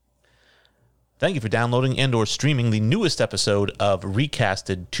Thank you for downloading and or streaming the newest episode of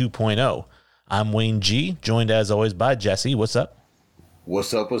Recasted 2.0. I'm Wayne G, joined as always by Jesse. What's up?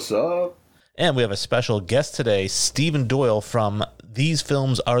 What's up, what's up? And we have a special guest today, Stephen Doyle from These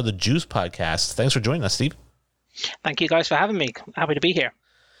Films Are the Juice podcast. Thanks for joining us, Steve. Thank you guys for having me. Happy to be here.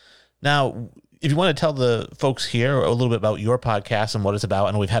 Now, if you want to tell the folks here a little bit about your podcast and what it's about,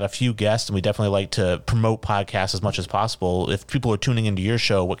 and we've had a few guests, and we definitely like to promote podcasts as much as possible. If people are tuning into your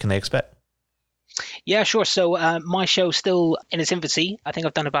show, what can they expect? Yeah, sure. So my show's still in its infancy. I think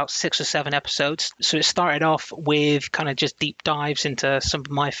I've done about 6 or 7 episodes. So it started off with kind of just deep dives into some of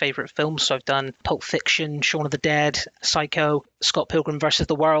my favorite films. So I've done Pulp Fiction, Shaun of the Dead, Psycho, Scott Pilgrim versus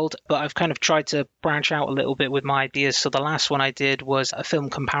the World. But I've kind of tried to branch out a little bit with my ideas. So the last one I did was a film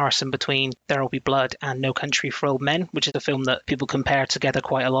comparison between There Will Be Blood and No Country for Old Men, which is a film that people compare together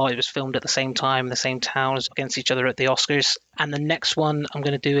quite a lot. It was filmed at the same time, in the same towns, against each other at the Oscars. And the next one I'm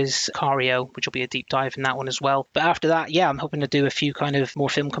going to do is Sicario, which will be a deep dive in that one as well. But after that, yeah, I'm hoping to do a few kind of more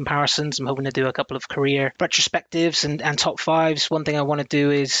film comparisons. I'm hoping to do a couple of career retrospectives and top fives. One thing I want to do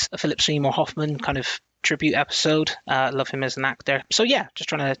is a Philip Seymour Hoffman kind of tribute episode. I love him as an actor. So yeah, just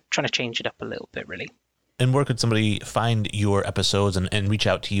trying to change it up a little bit, really. And where could somebody find your episodes and reach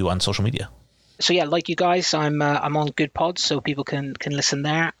out to you on social media? So yeah, like you guys, I'm on Good Pods, so people can listen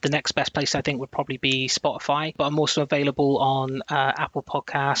there. The next best place I think would probably be Spotify, but I'm also available on Apple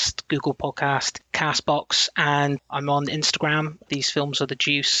Podcast, Google Podcast, Castbox, and I'm on Instagram. These Films Are the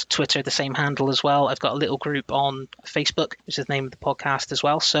Juice. Twitter, the same handle as well. I've got a little group on Facebook, which is the name of the podcast as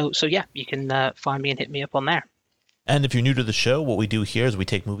well. So yeah, you can find me and hit me up on there. And if you're new to the show, what we do here is we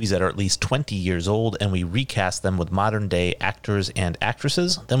take movies that are at least 20 years old and we recast them with modern day actors and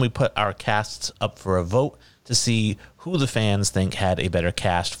actresses. Then we put our casts up for a vote to see who the fans think had a better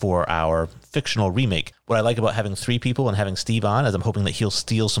cast for our fictional remake. What I like about having 3 people and having Steve on is I'm hoping that he'll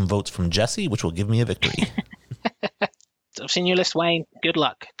steal some votes from Jesse, which will give me a victory. I've seen your list, Wayne. Good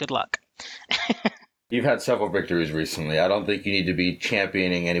luck. Good luck. You've had several victories recently. I don't think you need to be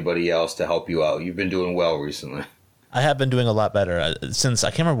championing anybody else to help you out. You've been doing well recently. I have been doing a lot better since I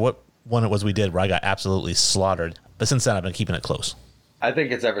can't remember what one it was we did where I got absolutely slaughtered. But since then, I've been keeping it close. I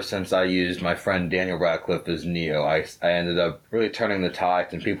think it's ever since I used my friend Daniel Radcliffe as Neo. I ended up really turning the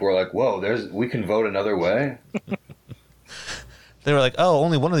tide, and people were like, whoa, we can vote another way? They were like, oh,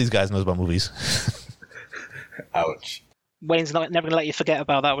 only one of these guys knows about movies. Ouch. Wayne's never going to let you forget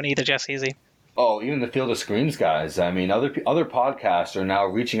about that one either, Jesse, is he? Oh, even the Field of Screams guys. I mean, other podcasts are now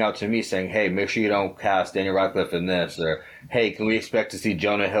reaching out to me saying, hey, make sure you don't cast Daniel Radcliffe in this. Or, hey, can we expect to see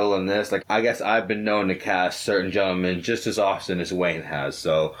Jonah Hill in this? Like, I guess I've been known to cast certain gentlemen just as often as Wayne has.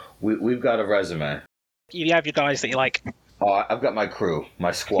 So we've got a resume. You have your guys that you like. Oh, I've got my crew,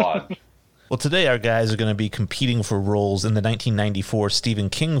 my squad. Well, today our guys are going to be competing for roles in the 1994 Stephen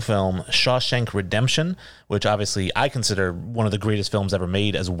King film Shawshank Redemption, which obviously I consider one of the greatest films ever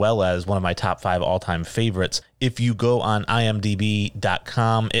made, as well as one of my top 5 all-time favorites. If you go on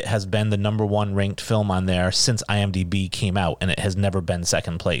IMDb.com, it has been the #1 ranked film on there since IMDb came out, and it has never been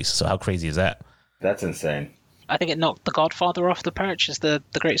second place. So how crazy is that? That's insane. I think it knocked The Godfather off the perch as the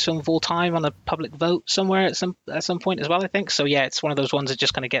greatest film of all time on a public vote somewhere at some point as well, I think. So yeah, it's one of those ones that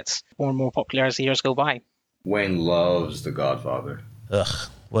just kind of gets more and more popular as the years go by. Wayne loves The Godfather. Ugh,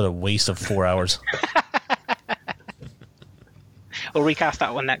 what a waste of 4 hours. We'll recast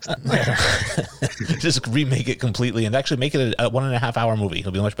that one next. Just remake it completely and actually make it a 1.5 hour movie.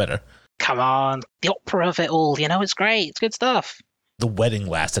 It'll be much better. Come on, the opera of it all, it's great. It's good stuff. The wedding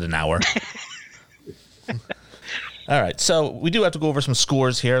lasted an hour. All right, so we do have to go over some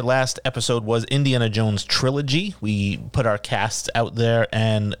scores here. Last episode was Indiana Jones Trilogy. We put our casts out there,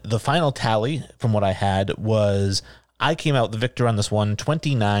 and the final tally from what I had was I came out the victor on this one,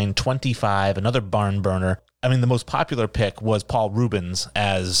 29-25, another barn burner. I mean, the most popular pick was Paul Rubens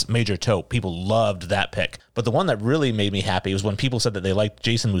as Major Tope. People loved that pick. But the one that really made me happy was when people said that they liked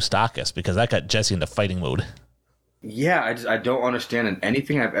Jason Moustakis, because that got Jesse into fighting mode. Yeah, I don't understand in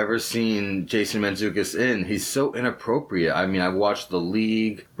anything I've ever seen Jason Mantzoukas in. He's so inappropriate. I mean, I watched The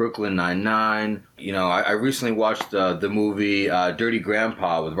League, Brooklyn Nine-Nine. I recently watched the movie Dirty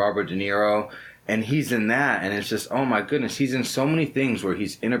Grandpa with Robert De Niro, and he's in that, and it's just, oh my goodness, he's in so many things where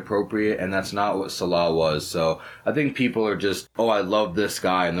he's inappropriate, and that's not what Salah was. So I think people are just, oh, I love this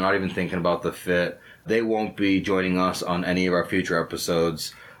guy, and they're not even thinking about the fit. They won't be joining us on any of our future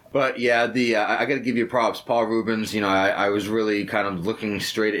episodes. But yeah, I got to give you props, Paul Rubens. You know, I was really kind of looking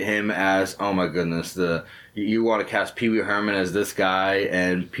straight at him as, oh my goodness, you want to cast Pee Wee Herman as this guy,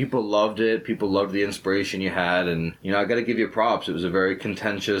 and people loved it. People loved the inspiration you had, and you know, I got to give you props. It was a very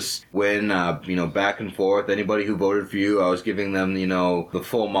contentious win. You know, back and forth. Anybody who voted for you, I was giving them, you know, the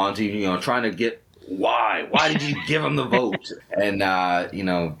full Monty. You know, trying to get why did you give him the vote? And you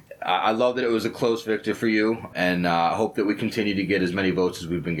know. I love that it was a close victory for you, and I hope that we continue to get as many votes as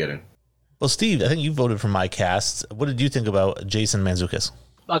we've been getting. Well, Steve, I think you voted for my cast. What did you think about Jason Mantzoukas?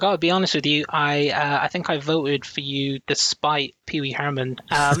 I gotta be honest with you. I think I voted for you despite Pee Wee Herman.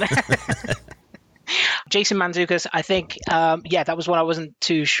 Jason Mantzoukas, I think, that was one I wasn't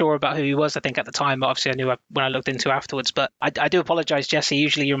too sure about who he was, I think, at the time. But obviously, I knew when I looked into afterwards. But I do apologize, Jesse.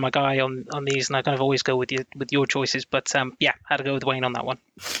 Usually you're my guy on these, and I kind of always go with your choices. But I had to go with Wayne on that one.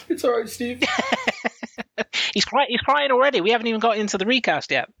 It's all right, Steve. He's crying already. We haven't even got into the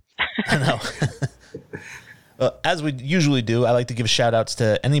recast yet. I know. As we usually do, I like to give shout outs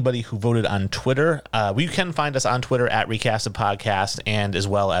to anybody who voted on Twitter. You can find us on Twitter at Recasted Podcast, and as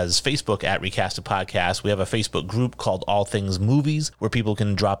well as Facebook at Recasted Podcast. We have a Facebook group called All Things Movies, where people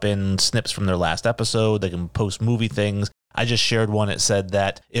can drop in snips from their last episode. They can post movie things. I just shared one that said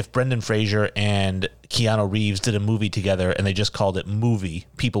that if Brendan Fraser and Keanu Reeves did a movie together and they just called it Movie,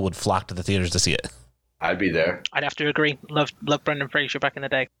 people would flock to the theaters to see it. I'd be there. I'd have to agree. Loved Brendan Fraser back in the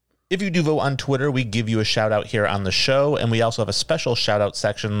day. If you do vote on Twitter, we give you a shout out here on the show, and we also have a special shout out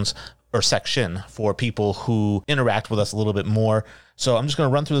section for people who interact with us a little bit more. So I'm just going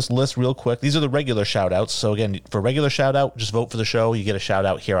to run through this list real quick. These are the regular shout outs. So again, for regular shout out, just vote for the show. You get a shout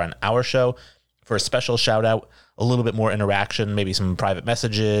out here on our show. For a special shout out, a little bit more interaction, maybe some private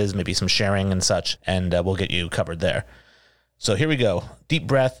messages, maybe some sharing and such, and we'll get you covered there. So here we go. Deep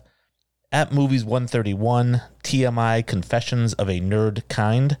breath. At Movies 131, TMI Confessions of a Nerd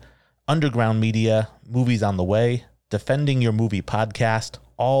Kind, Underground Media, Movies on the Way, Defending Your Movie Podcast,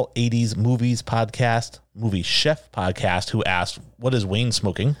 All 80s Movies Podcast, Movie Chef Podcast, who asked, what is Wayne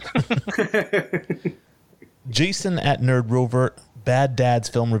smoking? Jason at Nerd Rover, Bad Dad's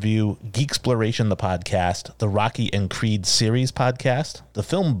Film Review, Geeksploration the Podcast, the Rocky and Creed Series Podcast, the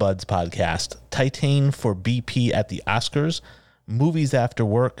Film Buds Podcast, Titan for BP at the Oscars, Movies After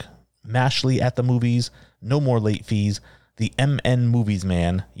Work, Mashley at the Movies, No More Late Fees, the MN Movies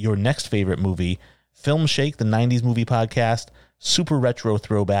Man, Your Next Favorite Movie, Film Shake, the 90s Movie Podcast, Super Retro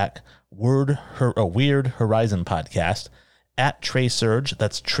Throwback, Weird Horizon Podcast, at Trey Surge,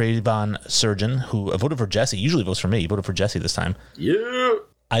 that's Trayvon Surgeon, who voted for Jesse, usually votes for me, voted for Jesse this time. Yeah.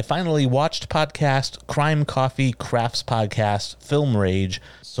 I Finally Watched Podcast, Crime Coffee, Crafts Podcast, Film Rage,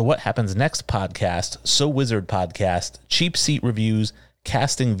 So What Happens Next Podcast, So Wizard Podcast, Cheap Seat Reviews,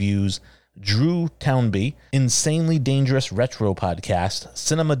 Casting Views, Drew Townby, Insanely Dangerous Retro Podcast,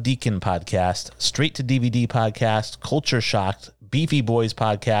 Cinema Deacon Podcast, Straight to DVD Podcast, Culture Shocked, Beefy Boys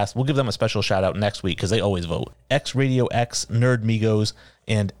Podcast. We'll give them a special shout out next week because they always vote. X Radio X, Nerd Migos,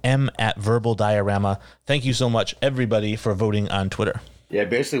 and M at Verbal Diorama. Thank you so much, everybody, for voting on Twitter. Yeah,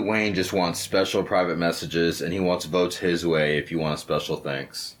 basically Wayne just wants special private messages, and he wants votes his way if you want a special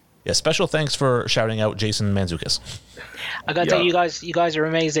thanks. Yeah, special thanks for shouting out Jason Mantzoukas. I gotta tell you guys are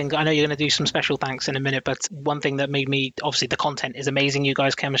amazing. I know you're gonna do some special thanks in a minute, but one thing that made me, obviously the content is amazing. You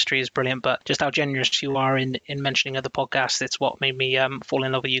guys' chemistry is brilliant, but just how generous you are in mentioning other podcasts, it's what made me fall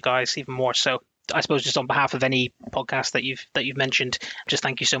in love with you guys even more. So I suppose just on behalf of any podcast that you've mentioned, just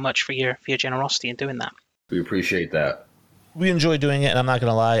thank you so much for your generosity in doing that. We appreciate that. We enjoy doing it, and I'm not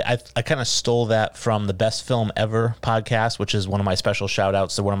going to lie, I kind of stole that from the Best Film Ever podcast, which is one of my special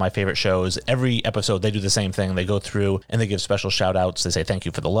shout-outs to one of my favorite shows. Every episode, they do the same thing. They go through, and they give special shout-outs. They say thank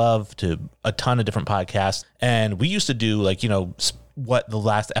you for the love to a ton of different podcasts. And we used to do, like, you know, what the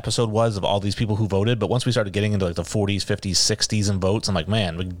last episode was of all these people who voted, but once we started getting into, like, the 40s, 50s, 60s in votes, I'm like,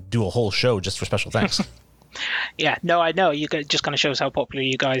 man, we do a whole show just for special thanks. Yeah, no, I know. It just kind of shows how popular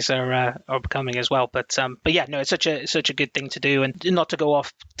you guys are becoming as well. But yeah, no, it's such a good thing to do, and not to go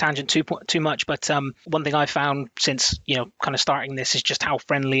off tangent too much. But one thing I found since kind of starting this is just how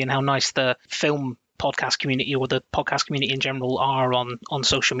friendly and how nice the film podcast community, or the podcast community in general, are on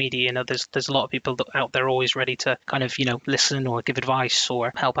social media. There's a lot of people out there always ready to kind of listen or give advice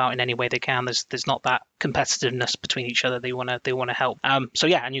or help out in any way they can. There's not that competitiveness between each other. They want to help. So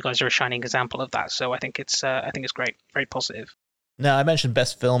yeah, and you guys are a shining example of that. So I think it's great, very positive. Now, I mentioned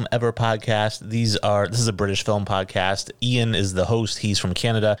Best Film Ever podcast. This is a British film podcast. Ian is the host. He's from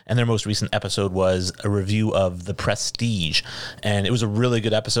Canada, and their most recent episode was a review of The Prestige, and it was a really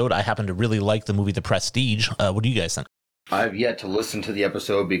good episode. I happen to really like the movie The Prestige. What do you guys think? I've yet to listen to the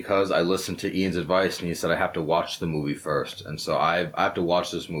episode because I listened to Ian's advice and he said I have to watch the movie first. And so I have to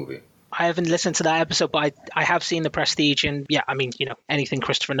watch this movie. I haven't listened to that episode, but I have seen The Prestige, and yeah, I mean, anything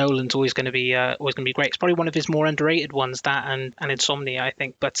Christopher Nolan's always going to be great. It's probably one of his more underrated ones, that and Insomnia, I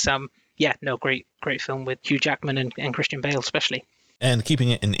think. But yeah, no, great film with Hugh Jackman and Christian Bale, especially. And keeping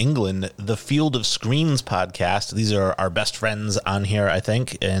it in England, the Field of Screens podcast, these are our best friends on here, I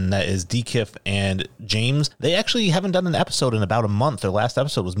think, and that is DKIF and James. They actually haven't done an episode in about a month. Their last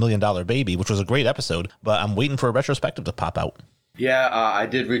episode was $1 Million Baby, which was a great episode, but I'm waiting for a retrospective to pop out. Yeah, I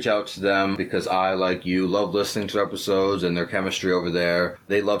did reach out to them because I, like you, love listening to episodes and their chemistry over there.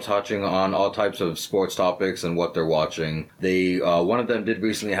 They love touching on all types of sports topics and what they're watching. They one of them did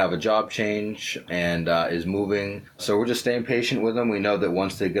recently have a job change and is moving. So we're just staying patient with them. We know that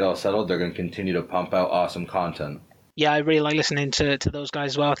once they get all settled, they're going to continue to pump out awesome content. Yeah, I really like listening to those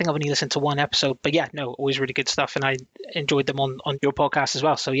guys as well. I think I've only listened to one episode, but yeah, no, always really good stuff. And I enjoyed them on your podcast as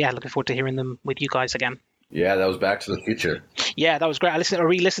well. So yeah, looking forward to hearing them with you guys again. Yeah, that was Back to the Future. Yeah, that was great. I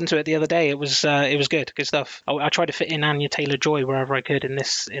re-listened to it the other day. It was good stuff. I tried to fit in Anya Taylor-Joy wherever I could in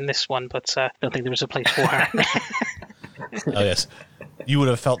this one, but I don't think there was a place for her. Oh yes, you would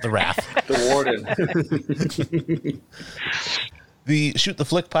have felt the wrath. The warden. The Shoot the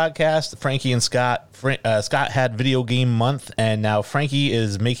Flick podcast, Frankie and Scott. Scott had video game month, and now Frankie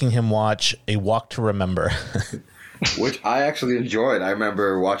is making him watch A Walk to Remember. Which I actually enjoyed. I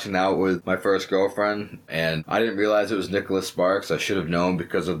remember watching that with my first girlfriend, and I didn't realize it was Nicholas Sparks. I should have known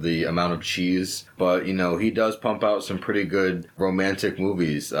because of the amount of cheese. But, he does pump out some pretty good romantic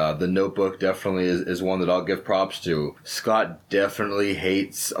movies. The Notebook definitely is one that I'll give props to. Scott definitely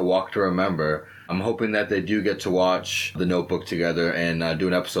hates A Walk to Remember. I'm hoping that they do get to watch The Notebook together and do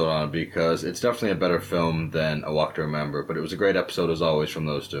an episode on it, because it's definitely a better film than A Walk to Remember. But it was a great episode as always from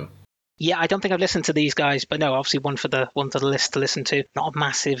those two. Yeah, I don't think I've listened to these guys, but no, obviously one for the list to listen to. Not a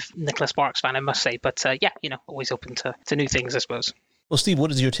massive Nicholas Sparks fan, I must say, but yeah, always open to new things, I suppose. Well, Steve,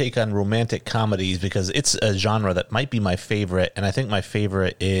 what is your take on romantic comedies? Because it's a genre that might be my favorite, and I think my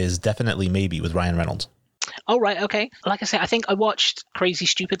favorite is Definitely Maybe with Ryan Reynolds. Oh, right, okay. Like I say, I think I watched Crazy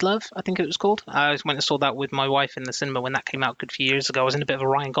Stupid Love, I think it was called. I went and saw that with my wife in the cinema when that came out a good few years ago. I was in a bit of a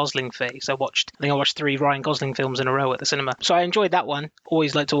Ryan Gosling phase. I think I watched 3 Ryan Gosling films in a row at the cinema. So I enjoyed that one.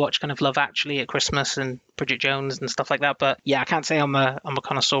 Always like to watch kind of Love Actually at Christmas and Bridget Jones and stuff like that. But yeah, I can't say I'm a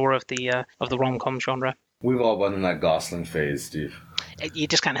connoisseur of the rom-com genre. We've all been in that Gosling phase, Steve. You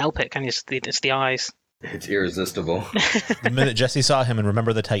just can't help it, can you? It's the eyes. It's irresistible. The minute Jesse saw him in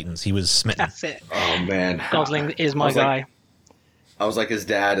Remember the Titans, he was smitten. That's it. Oh, man. Gosling is my guy. I was like his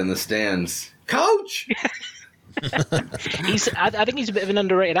dad in the stands. Coach! I think he's a bit of an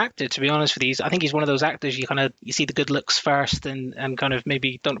underrated actor, to be honest with you. I think he's one of those actors you see the good looks first and kind of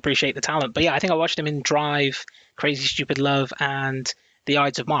maybe don't appreciate the talent. But yeah, I think I watched him in Drive, Crazy Stupid Love, and The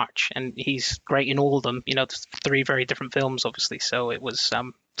Ides of March, and he's great in all of them. 3 very different films, obviously. So it was.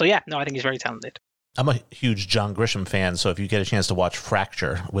 So yeah, no, I think he's very talented. I'm a huge John Grisham fan, so if you get a chance to watch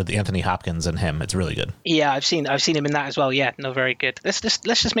Fracture with Anthony Hopkins and him, it's really good. Yeah, I've seen him in that as well. Yeah, no, very good. Let's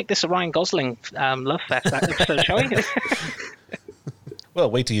just make this a Ryan Gosling love fest that episode, shall we?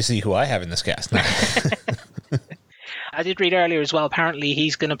 Well, wait till you see who I have in this cast. I did read earlier as well. Apparently,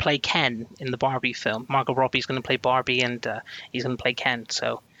 he's going to play Ken in the Barbie film. Margot Robbie's going to play Barbie, and he's going to play Ken.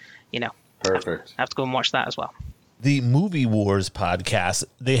 So, perfect. I have to go and watch that as well. The Movie Wars podcast,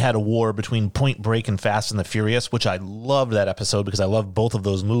 they had a war between Point Break and Fast and the Furious, which I loved that episode because I love both of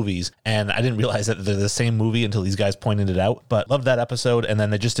those movies. And I didn't realize that they're the same movie until these guys pointed it out. But loved that episode. And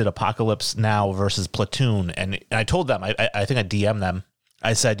then they just did Apocalypse Now versus Platoon. And I told them, I think I DM'd them.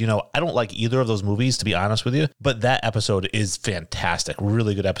 I said, I don't like either of those movies, to be honest with you. But that episode is fantastic.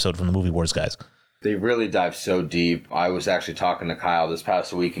 Really good episode from the Movie Wars guys. They really dive so deep. I was actually talking to Kyle this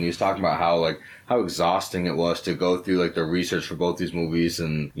past week, and he was talking about how exhausting it was to go through the research for both these movies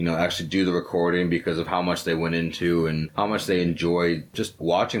and, actually do the recording because of how much they went into and how much they enjoyed just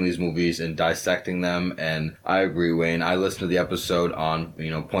watching these movies and dissecting them. And I agree, Wayne. I listened to the episode on,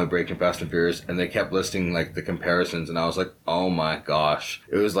 Point Break and Fast and Furious, and they kept listing the comparisons, and I was like, oh my gosh.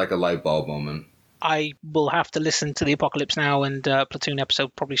 It was like a light bulb moment. I will have to listen to the Apocalypse Now and Platoon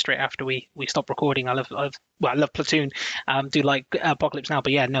episode probably straight after we stop recording. I love Platoon. Do like Apocalypse Now,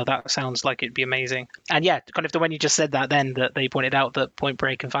 but yeah, no, that sounds like it'd be amazing. And yeah, kind of when you just said that, then that they pointed out that Point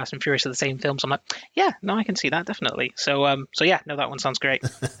Break and Fast and Furious are the same films. I'm like, yeah, no, I can see that definitely. So yeah, no, that one sounds great.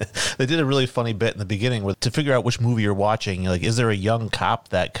 They did a really funny bit in the beginning with to figure out which movie you're watching. Is there a young cop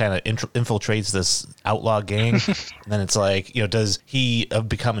that kind of infiltrates this outlaw gang? And then it's does he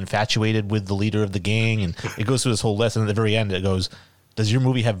become infatuated with the leader of the gang? And it goes through this whole list, and at the very end it goes, does your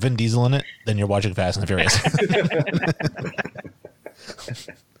movie have Vin Diesel in it? Then you're watching Fast and the Furious.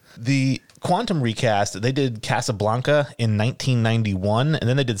 The Quantum recast, they did Casablanca in 1991, and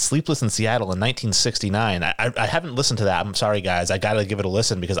then they did Sleepless in Seattle in 1969. I haven't listened to that. I'm sorry, guys. I got to give it a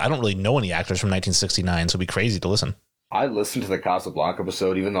listen because I don't really know any actors from 1969, so it'd be crazy to listen. I listened to the Casablanca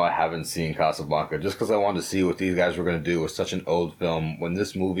episode, even though I haven't seen Casablanca, just because I wanted to see what these guys were going to do with such an old film. When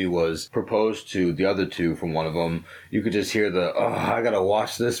this movie was proposed to the other two from one of them, you could just hear I got to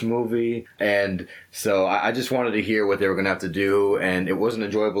watch this movie. And so I just wanted to hear what they were going to have to do, and it was an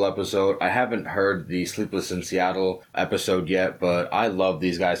enjoyable episode. I haven't heard the Sleepless in Seattle episode yet, but I love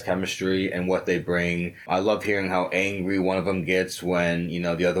these guys' chemistry and what they bring. I love hearing how angry one of them gets when,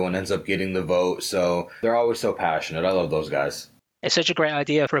 the other one ends up getting the vote. So they're always so passionate. I love those guys. It's such a great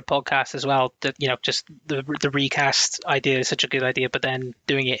idea for a podcast as well. That just the recast idea is such a good idea, but then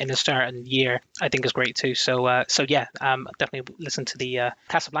doing it in a certain year, I think is great too. So definitely listen to the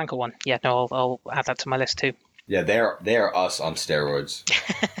Casablanca one. Yeah, no, I'll add that to my list too. Yeah, they're us on steroids.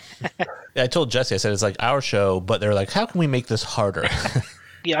 Yeah, I told Jesse, I said it's like our show, but they're like, how can we make this harder?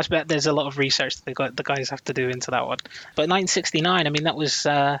 Yeah, I bet there's a lot of research that the guys have to do into that one. But 1969, I mean, that was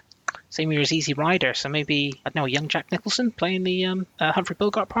same year as Easy Rider, so maybe, I don't know, young Jack Nicholson playing the Humphrey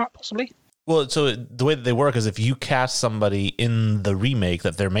Bogart part, possibly? Well, so the way that they work is if you cast somebody in the remake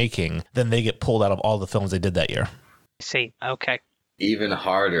that they're making, then they get pulled out of all the films they did that year. I see, okay. Even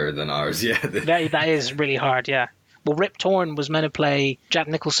harder than ours, yeah. That is really hard, yeah. Well, Rip Torn was meant to play Jack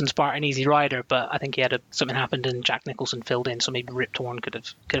Nicholson's part in Easy Rider, but I think something happened and Jack Nicholson filled in, so maybe Rip Torn could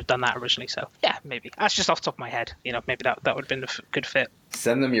have done that originally. So yeah, maybe that's just off the top of my head. Maybe that would have been a good fit.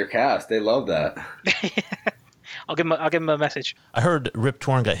 Send them your cast; they love that. I'll give him a message. I heard Rip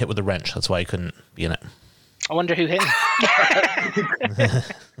Torn got hit with a wrench. That's why he couldn't be in it. I wonder who hit him.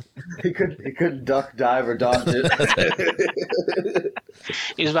 He couldn't duck, dive, or dodge it.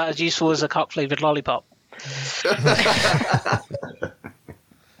 He was about as useful as a cock-flavored lollipop.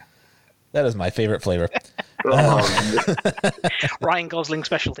 That is my favorite flavor. Ryan Gosling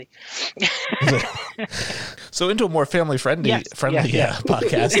specialty. So into a more family-friendly Yes.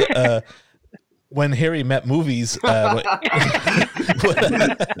 podcast. When Harry Met Movies, what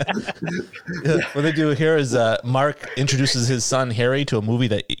they do here is Mark introduces his son Harry to a movie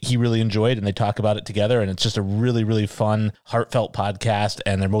that he really enjoyed, and they talk about it together, and it's just a really, really fun, heartfelt podcast,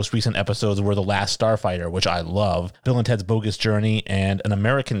 and their most recent episodes were The Last Starfighter, which I love, Bill and Ted's Bogus Journey, and An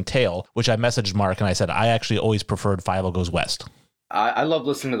American Tale, which I messaged Mark, and I said, I actually always preferred Fievel Goes West. I love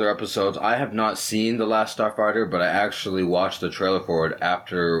listening to their episodes. I have not seen The Last Starfighter, but I actually watched the trailer for it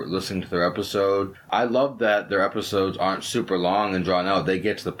after listening to their episode. I love that their episodes aren't super long and drawn out. They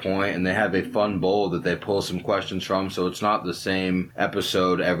get to the point, and they have a fun bowl that they pull some questions from, so it's not the same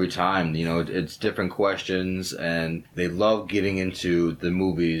episode every time. It's different questions, and they love getting into the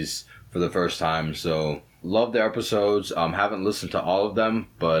movies for the first time, so love their episodes. Haven't listened to all of them,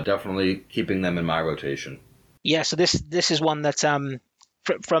 but definitely keeping them in my rotation. Yeah, so this is one that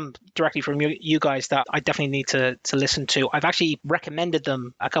from directly from you guys that I definitely need to listen to. I've actually recommended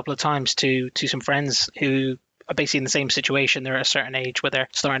them a couple of times to some friends who are basically in the same situation. They're at a certain age where they're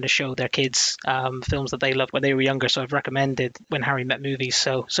starting to show their kids films that they loved when they were younger. So I've recommended When Harry Met Movies.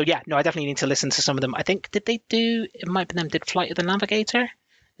 So yeah, no, I definitely need to listen to some of them. I think did Flight of the Navigator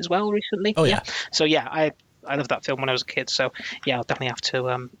as well recently? Oh yeah. So yeah, I loved that film when I was a kid. So yeah, I'll definitely have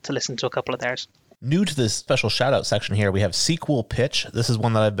to listen to a couple of theirs. New to this special shout-out section here, we have Sequel Pitch. This is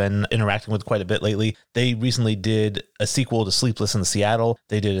one that I've been interacting with quite a bit lately. They recently did a sequel to Sleepless in Seattle.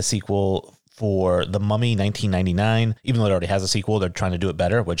 They did a sequel for The Mummy 1999. Even though it already has a sequel, they're trying to do it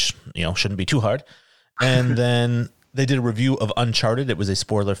better, which, shouldn't be too hard. And then they did a review of Uncharted. It was a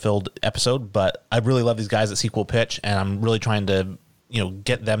spoiler-filled episode, but I really love these guys at Sequel Pitch, and I'm really trying to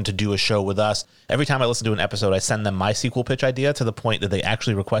get them to do a show with us. Every time I listen to an episode, I send them my sequel pitch idea, to the point that they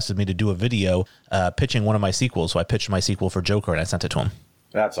actually requested me to do a video pitching one of my sequels. So I pitched my sequel for Joker and I sent it to them.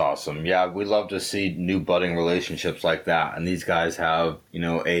 That's awesome. Yeah, we love to see new budding relationships like that. And these guys have,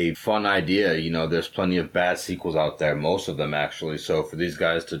 a fun idea. There's plenty of bad sequels out there, most of them actually. So for these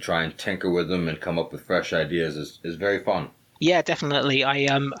guys to try and tinker with them and come up with fresh ideas is very fun. Yeah, definitely.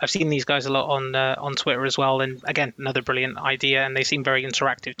 I've seen these guys a lot on Twitter as well, and again, another brilliant idea, and they seem very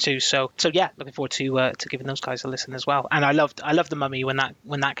interactive too. So yeah, looking forward to giving those guys a listen as well. And I loved The Mummy when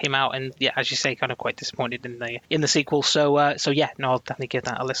that came out, and yeah, as you say, kind of quite disappointed in the sequel. So yeah, no, I'll definitely give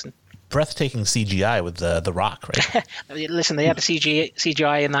that a listen. Breathtaking CGI with the Rock, right? Listen, they had the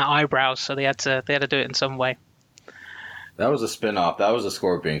CGI in that eyebrows, so they had to do it in some way. That was a spin-off. That was a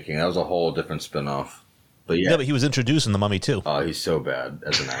Scorpion King. That was a whole different spin-off. But yeah. Yeah, but he was introduced in The Mummy too. Oh, he's so bad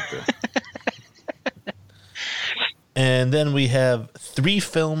as an actor. And then we have 3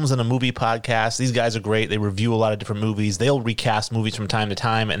 films and a movie podcast. These guys are great. They review a lot of different movies. They'll recast movies from time to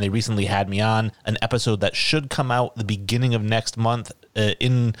time, and they recently had me on an episode that should come out the beginning of next month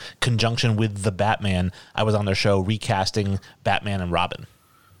in conjunction with The Batman. I was on their show recasting Batman and Robin.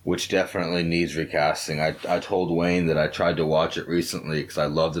 Which definitely needs recasting. I told Wayne that I tried to watch it recently because I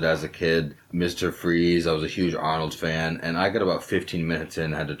loved it as a kid. Mr. Freeze, I was a huge Arnold fan, and I got about 15 minutes in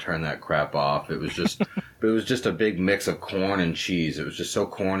and had to turn that crap off. It was just a big mix of corn and cheese. It was just so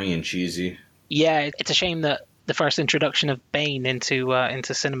corny and cheesy. Yeah, it's a shame that the first introduction of Bane into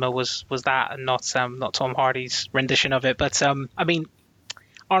cinema was that, and not Tom Hardy's rendition of it. But I mean,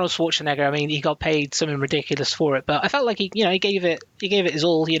 Arnold Schwarzenegger, I mean, he got paid something ridiculous for it, but I felt like he gave it his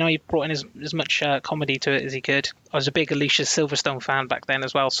all. He brought in as much comedy to it as he could. I was a big Alicia Silverstone fan back then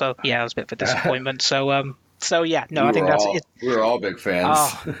as well, so yeah, it was a bit of a disappointment. So yeah, no, I think that's it. We were all big fans.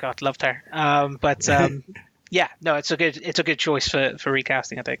 Oh God, loved her. Yeah, no, it's a good choice for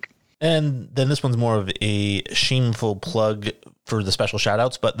recasting, I think. And then this one's more of a shameful plug for the special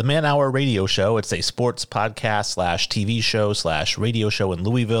shout-outs, but the Man Hour Radio Show, it's a sports podcast / TV show / radio show in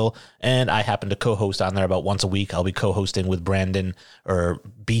Louisville, and I happen to co-host on there about once a week. I'll be co-hosting with Brandon, or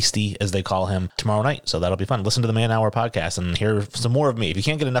Beastie as they call him, tomorrow night, so that'll be fun. Listen to the Man Hour podcast and hear some more of me. If you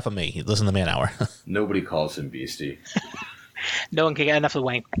can't get enough of me, listen to the Man Hour. Nobody calls him Beastie. No one can get enough of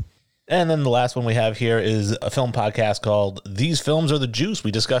Wayne. And then the last one we have here is a film podcast called These Films Are the Juice.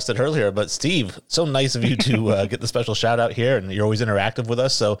 We discussed it earlier, but Steve, so nice of you to get the special shout out here, and you're always interactive with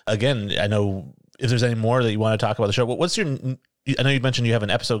us. So again, I know if there's any more that you want to talk about the show, what's your, I know you mentioned you have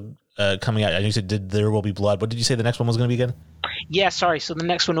an episode coming out. I know you said There Will Be Blood. What did you say the next one was going to be again? Yeah, sorry. So the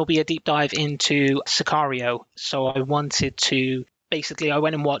next one will be a deep dive into Sicario. So I wanted to, basically, I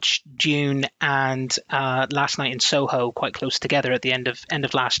went and watched Dune and Last Night in Soho quite close together at the end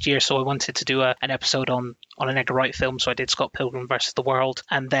of last year. So I wanted to do an episode on an Edgar Wright film. So I did Scott Pilgrim versus the World,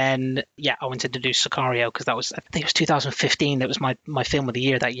 and then I wanted to do Sicario because I think it was 2015. That was my film of the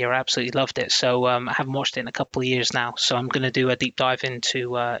year that year. I absolutely loved it. So I haven't watched it in a couple of years now. So I'm going to do a deep dive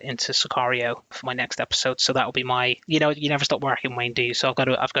into Sicario for my next episode. So that will be my, you never stop working, Wayne, do you? So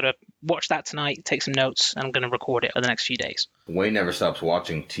I've got to watch that tonight, take some notes, and I'm going to record it for the next few days. Wayne never stops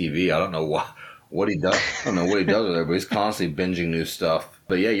watching TV. I don't know what he does. I don't know what he does with it, but he's constantly binging new stuff.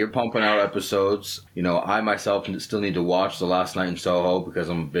 But yeah, you're pumping out episodes. I myself still need to watch The Last Night in Soho because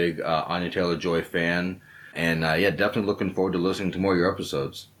I'm a big Anya Taylor-Joy fan. And definitely looking forward to listening to more of your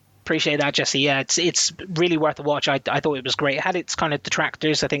episodes. Appreciate that, Jesse. Yeah, it's really worth a watch. I thought it was great. It had its kind of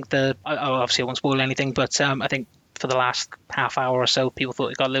detractors. I think obviously I won't spoil anything, but I think for the last half hour or so, people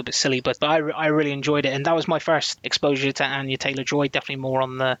thought it got a little bit silly, but I really enjoyed it, and that was my first exposure to Anya Taylor-Joy. Definitely more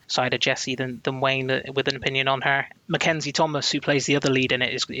on the side of Jesse than Wayne with an opinion on her. Mackenzie Thomas, who plays the other lead in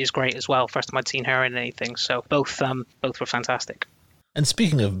it, is great as well. First time I'd seen her in anything, so both were fantastic. And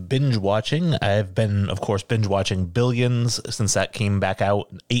speaking of binge watching, I've been, of course, binge watching Billions since that came back out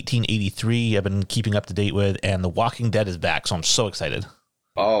in 1883. I've been keeping up to date with, and The Walking Dead is back, so I'm so excited.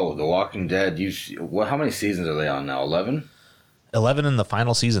 Oh, The Walking Dead. How many seasons are they on now? 11? 11 in the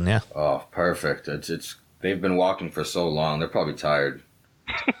final season, yeah. Oh, perfect. It's they've been walking for so long. They're probably tired.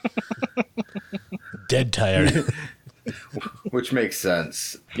 Dead tired. Which makes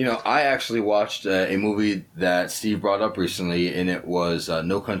sense. I actually watched a movie that Steve brought up recently, and it was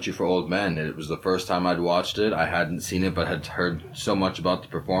No Country for Old Men. It was the first time I'd watched it. I hadn't seen it, but had heard so much about the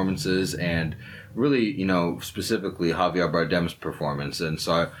performances and really, specifically Javier Bardem's performance. And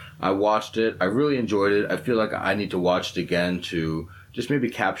so I watched it. I really enjoyed it. I feel like I need to watch it again to just maybe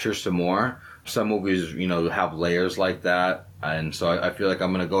capture some more. Some movies, have layers like that. And so I feel like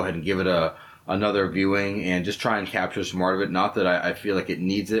I'm going to go ahead and give it another viewing and just try and capture some more of it. Not that I feel like it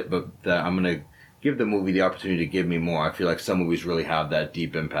needs it, but that I'm going to give the movie the opportunity to give me more. I feel like some movies really have that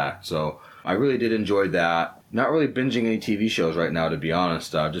deep impact. So I really did enjoy that. Not really binging any TV shows right now, to be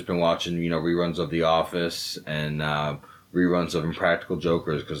honest. I've just been watching, reruns of The Office and reruns of Impractical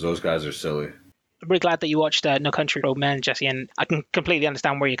Jokers because those guys are silly. I'm really glad that you watched No Country for Old Men, Jesse, and I can completely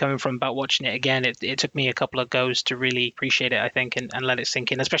understand where you're coming from about watching it again. It took me a couple of goes to really appreciate it, I think, and let it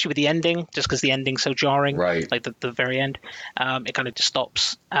sink in, especially with the ending, just because the ending's so jarring, right? Like the very end. It kind of just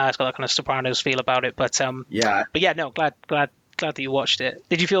stops. It's got that kind of Sopranos feel about it, but glad that you watched it.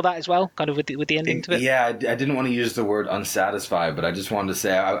 Did you feel that as well, kind of with the ending to it? Yeah, I didn't want to use the word unsatisfied, but I just wanted to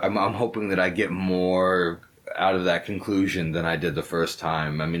say I'm hoping that I get more out of that conclusion than I did the first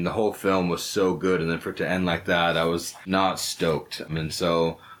time. I mean, the whole film was so good, and then for it to end like that, I was not stoked. I mean,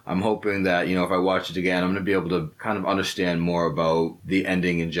 so I'm hoping that, if I watch it again, I'm going to be able to kind of understand more about the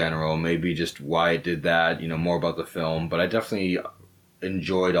ending in general, maybe just why it did that, more about the film. But I definitely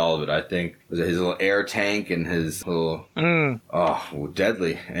enjoyed all of it. I think was it his little air tank and his little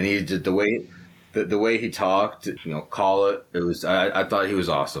deadly, and he did the way he talked, call it. It was I thought he was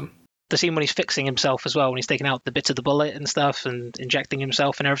awesome. The scene when he's fixing himself as well, when he's taking out the bits of the bullet and stuff and injecting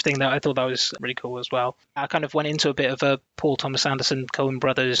himself and everything, that I thought that was really cool as well. I kind of went into a bit of a Paul Thomas Anderson, Coen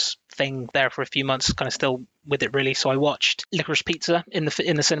Brothers thing there for a few months, kind of still with it really. So I watched Licorice Pizza in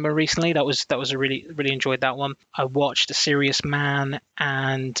the cinema recently. That was a really enjoyed that one. I watched A Serious Man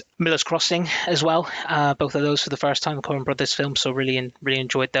and Miller's Crossing as well. Both of those for the first time, Coen Brothers films. So really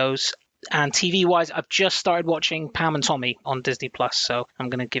enjoyed those. And TV-wise, I've just started watching Pam and Tommy on Disney+, so I'm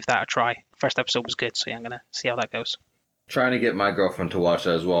going to give that a try. First episode was good, so yeah, I'm going to see how that goes. Trying to get my girlfriend to watch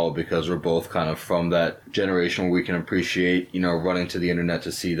that as well, because we're both kind of from that generation where we can appreciate, running to the internet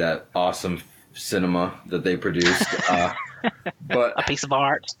to see that awesome cinema that they produced. But a piece of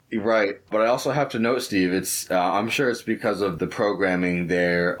art. Right. But I also have to note, Steve, it's I'm sure it's because of the programming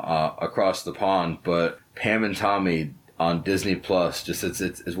there across the pond, but Pam and Tommy on Disney Plus, just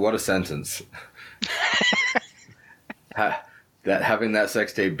it's what a sentence. That having that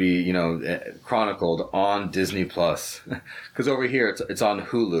sex tape be chronicled on Disney Plus, because over here it's on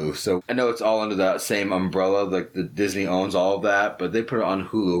Hulu. So I know it's all under that same umbrella, like the Disney owns all of that, but they put it on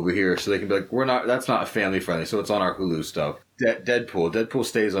Hulu over here, so they can be like, that's not family friendly, so it's on our Hulu stuff. Deadpool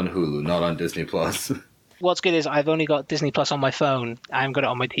stays on Hulu, not on Disney Plus. What's good is I've only got Disney Plus on my phone. I haven't got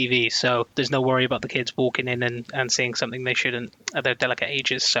it on my TV, so there's no worry about the kids walking in and seeing something they shouldn't at their delicate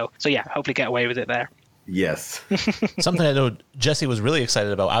ages. So yeah, hopefully get away with it there. Yes. Something I know Jesse was really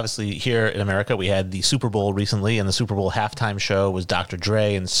excited about. Obviously, here in America, we had the Super Bowl recently, and the Super Bowl halftime show was Dr.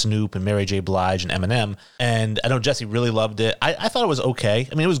 Dre and Snoop and Mary J. Blige and Eminem. And I know Jesse really loved it. I thought it was okay.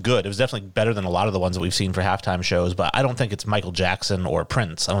 I mean, it was good. It was definitely better than a lot of the ones that we've seen for halftime shows, but I don't think it's Michael Jackson or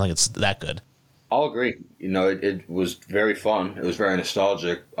Prince. I don't think it's that good. I'll agree. It was very fun. It was very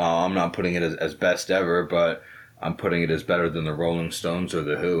nostalgic. I'm not putting it as best ever, but I'm putting it as better than the Rolling Stones or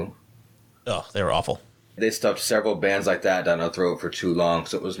the Who. Oh, they were awful. They stuffed several bands like that down our throat for too long,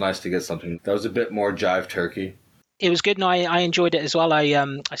 so it was nice to get something that was a bit more jive turkey. It was good, and I enjoyed it as well. I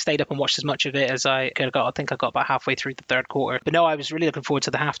stayed up and watched as much of it as I could have got. I think I got about halfway through the third quarter. But no, I was really looking forward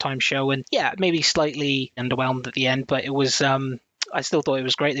to the halftime show, and yeah, maybe slightly underwhelmed at the end, but it was I still thought it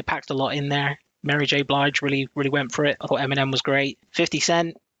was great. They packed a lot in there. Mary J. Blige really went for it. I thought Eminem was great. 50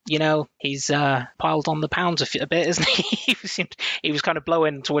 Cent, he's piled on the pounds a bit, isn't he? He was kind of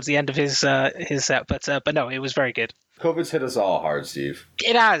blowing towards the end of his set, but no, it was very good. COVID's hit us all hard, Steve.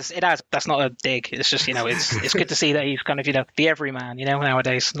 It has. That's not a dig. It's just it's good to see that he's kind of the everyman,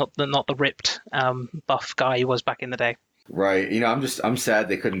 nowadays, not the ripped buff guy he was back in the day. Right. I'm sad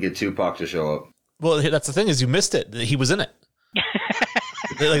they couldn't get Tupac to show up. Well, that's the thing is you missed it. He was in it.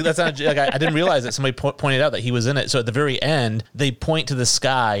 That's not like I didn't realize that somebody pointed out that he was in it. So at the very end, they point to the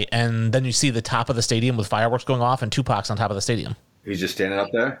sky, and then you see the top of the stadium with fireworks going off, and Tupac's on top of the stadium. He's just standing up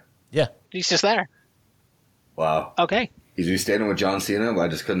there? Yeah, he's just there. Wow. Okay. Is he standing with John Cena? I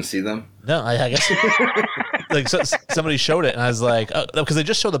just couldn't see them. No, I guess somebody showed it, and I was like, because they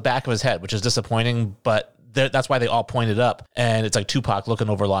just show the back of his head, which is disappointing, but. That's why they all pointed up, and it's like Tupac looking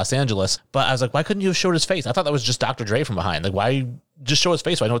over Los Angeles. But I was like, why couldn't you have showed his face? I thought that was just Dr. Dre from behind. Like, why just show his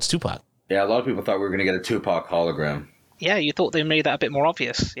face so I know it's Tupac? Yeah, a lot of people thought we were going to get a Tupac hologram. Yeah, you thought they made that a bit more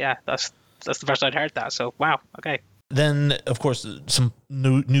obvious. Yeah, that's the first I'd heard that. So, wow, okay. Then, of course, some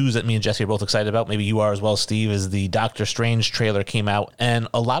news that me and Jesse are both excited about, maybe you are as well, Steve, is the Doctor Strange trailer came out, and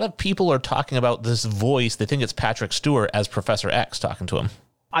a lot of people are talking about this voice. They think it's Patrick Stewart as Professor X talking to him.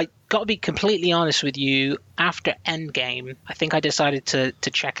 I got to be completely honest with you. After Endgame, I think I decided to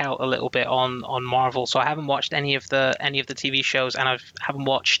check out a little bit on Marvel. So I haven't watched any of the TV shows, and I haven't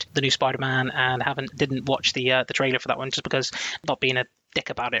watched the new Spider-Man, and didn't watch the trailer for that one, just because not being a dick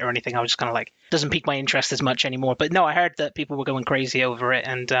about it or anything. I was just kind of like, doesn't pique my interest as much anymore. But no, I heard that people were going crazy over it,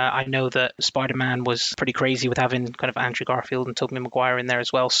 and I know that Spider-Man was pretty crazy with having kind of Andrew Garfield and Tobey Maguire in there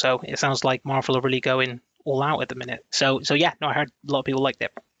as well. So it sounds like Marvel are really going all out at the minute. So yeah, no, I heard a lot of people liked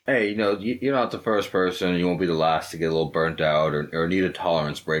it. Hey, you're not the first person. You won't be the last to get a little burnt out or need a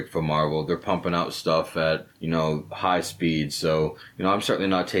tolerance break from Marvel. They're pumping out stuff at, high speed. So, I'm certainly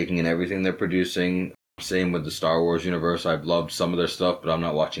not taking in everything they're producing. Same with the Star Wars universe. I've loved some of their stuff, but I'm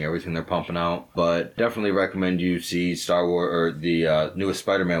not watching everything they're pumping out. But definitely recommend you see Star Wars or the newest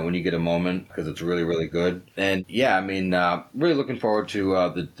Spider-Man when you get a moment, because it's really, really good. And yeah, really looking forward to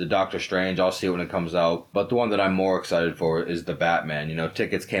the Doctor Strange. I'll see it when it comes out. But the one that I'm more excited for is the Batman.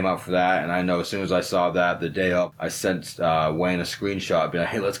 Tickets came out for that, and I know as soon as I saw that the day up, I sent Wayne a screenshot, being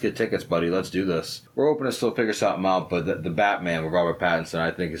like, hey, let's get tickets, buddy. Let's do this. We're hoping to still figure something out, but the Batman with Robert Pattinson,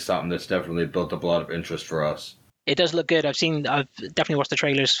 I think, is something that's definitely built up a lot of interest for us. It does look good. I've definitely watched the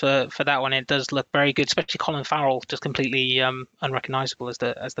trailers for that one. It does look very good, especially Colin Farrell, just completely unrecognizable as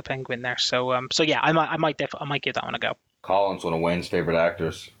the Penguin there. So yeah, I might give that one a go. Colin's one of Wayne's favorite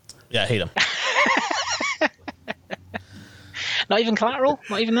actors. Yeah, I hate him. Not even Collateral?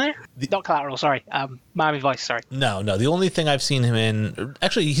 Not even there? Not Collateral, sorry. Miami Vice, sorry. No. The only thing I've seen him in,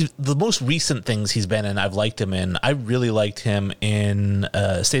 actually, the most recent things he's been in, I've liked him in. I really liked him in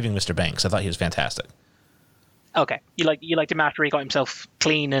Saving Mr. Banks. I thought he was fantastic. Okay. You liked him after he got himself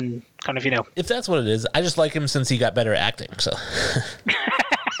clean and kind of, If that's what it is, I just like him since he got better at acting, so.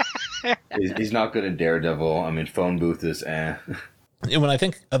 He's not good at Daredevil. I mean, Phone Booth is When I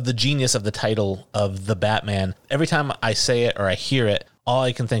think of the genius of the title of The Batman, every time I say it or I hear it, all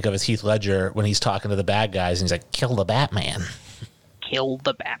I can think of is Heath Ledger when he's talking to the bad guys and he's like, kill the Batman. Kill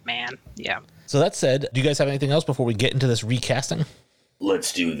the Batman. Yeah. So that said, do you guys have anything else before we get into this recasting?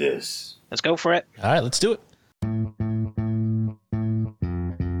 Let's do this. Let's go for it. All right, let's do it.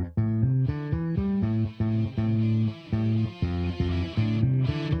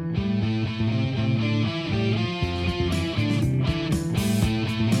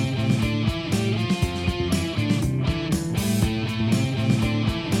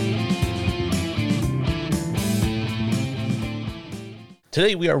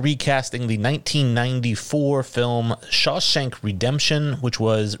 Today we are recasting the 1994 film Shawshank Redemption, which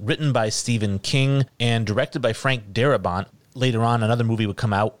was written by Stephen King and directed by Frank Darabont. Later on, another movie would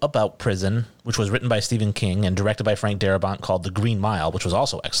come out about prison, which was written by Stephen King and directed by Frank Darabont, called The Green Mile, which was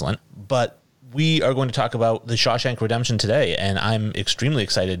also excellent. But we are going to talk about the Shawshank Redemption today, and I'm extremely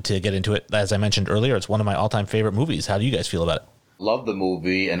excited to get into it. As I mentioned earlier, it's one of my all-time favorite movies. How do you guys feel about it? Love the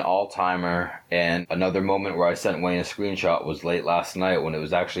movie, an all-timer, and another moment where I sent Wayne a screenshot was late last night when it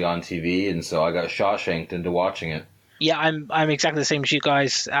was actually on TV, and so I got Shawshanked into watching it. Yeah, I'm exactly the same as you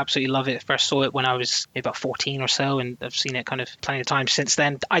guys. Absolutely love it. First saw it when I was maybe about 14 or so, and I've seen it kind of plenty of times since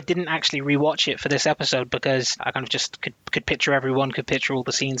then. I didn't actually rewatch it for this episode because I kind of just could picture everyone, could picture all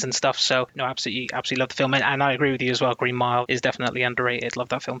the scenes and stuff. So no, absolutely love the film, and I agree with you as well. Green Mile is definitely underrated. Love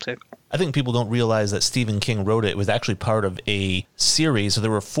that film too. I think people don't realize that Stephen King wrote it. It was actually part of a series. So there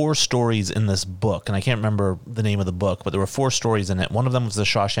were 4 stories in this book, and I can't remember the name of the book, but there were 4 stories in it. One of them was The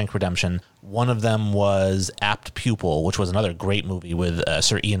Shawshank Redemption. One of them was Apt Pupil, which was another great movie with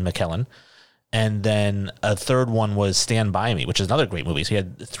Sir Ian McKellen. And then a third one was Stand By Me, which is another great movie. So he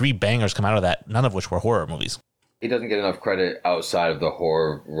had 3 bangers come out of that, none of which were horror movies. He doesn't get enough credit outside of the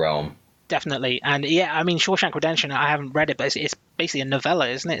horror realm. Definitely. And yeah, I mean, Shawshank Redemption, I haven't read it, but it's basically a novella,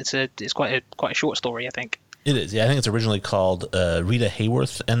 isn't it? It's quite a short story, I think. It is. Yeah, I think it's originally called Rita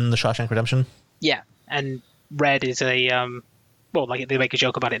Hayworth and The Shawshank Redemption. Yeah, and Red is well, like they make a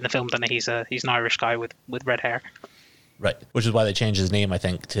joke about it in the film, don't they? He's an Irish guy with red hair. Right, which is why they changed his name, I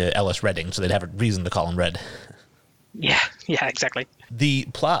think, to Ellis Redding, so they'd have a reason to call him Red. Yeah, exactly. The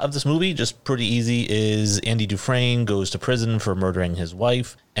plot of this movie, just pretty easy, is Andy Dufresne goes to prison for murdering his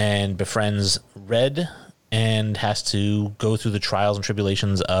wife and befriends Red and has to go through the trials and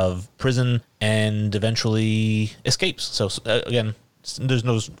tribulations of prison and eventually escapes. So, again,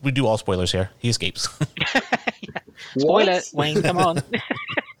 we do all spoilers here. He escapes. Spoiler, Wayne, come on. Are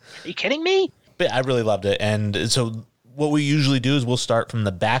you kidding me? But I really loved it. And so what we usually do is we'll start from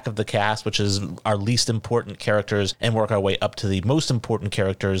the back of the cast, which is our least important characters, and work our way up to the most important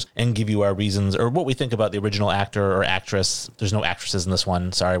characters and give you our reasons or what we think about the original actor or actress. There's no actresses in this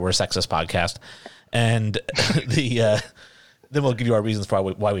one. Sorry, we're a sexist podcast. And then we'll give you our reasons for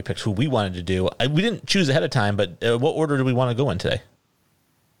why we picked who we wanted to do. We didn't choose ahead of time, but what order do we want to go in today?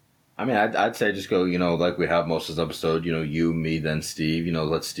 I mean, I'd say just go, like we have most of this episode, you, me, then Steve,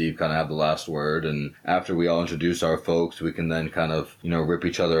 let Steve kind of have the last word. And after we all introduce our folks, we can then kind of, rip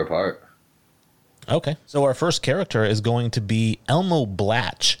each other apart. Okay. So our first character is going to be Elmo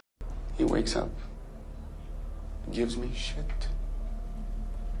Blatch. He wakes up, gives me shit.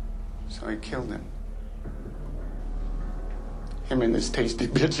 So I killed him. Him and this tasty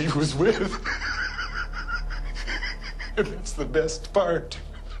bitch he was with. And that's the best part.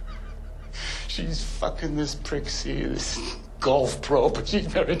 She's fucking this Prixie, this golf pro, but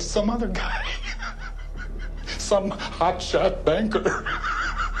she's married to some other guy. Some hotshot banker.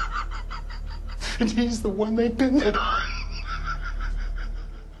 And he's the one they pinned it on.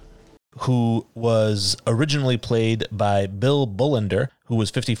 Who was originally played by Bill Bullender, who was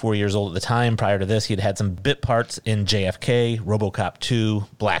 54 years old at the time. Prior to this, he had some bit parts in JFK, RoboCop 2,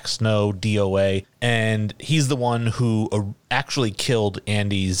 Black Snow, DOA, and he's the one who actually killed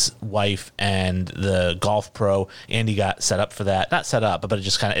Andy's wife and the golf pro. Andy got set up for that. Not set up, but it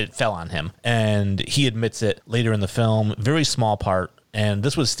just it fell on him. And he admits it later in the film. Very small part And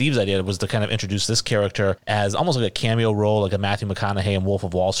this was Steve's idea, was to kind of introduce this character as almost like a cameo role, like a Matthew McConaughey and Wolf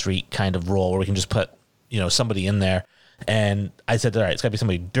of Wall Street kind of role, where we can just put, somebody in there. And I said, all right, it's got to be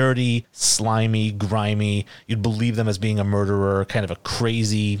somebody dirty, slimy, grimy. You'd believe them as being a murderer, kind of a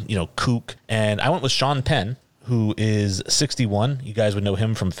crazy, kook. And I went with Sean Penn, who is 61. You guys would know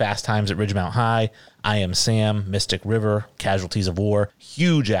him from Fast Times at Ridgemount High, I Am Sam, Mystic River, Casualties of War.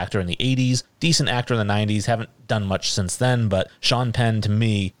 Huge actor in the 80s, decent actor in the 90s. Haven't done much since then, but Sean Penn, to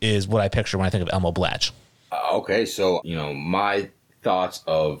me, is what I picture when I think of Elmo Blatch. Okay, so, my thoughts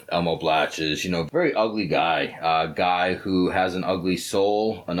of Elmo Blatch is, very ugly guy, a guy who has an ugly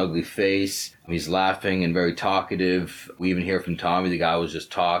soul, an ugly face. He's laughing and very talkative. We even hear from Tommy, the guy was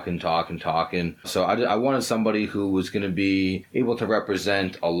just talking. So I wanted somebody who was going to be able to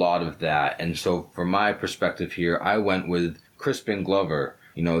represent a lot of that. And so from my perspective here, I went with Crispin Glover.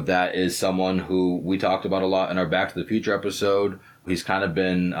 That is someone who we talked about a lot in our Back to the Future episode. He's kind of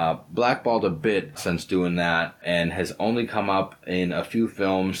been blackballed a bit since doing that and has only come up in a few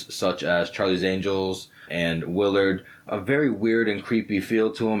films such as Charlie's Angels and Willard. A very weird and creepy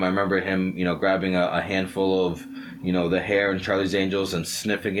feel to him. I remember him, grabbing a handful of, the hair in Charlie's Angels and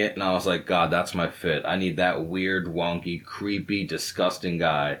sniffing it. And I was like, God, that's my fit. I need that weird, wonky, creepy, disgusting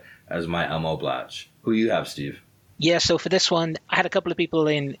guy as my Elmo Blatch. Who do you have, Steve? Yeah, so for this one, I had a couple of people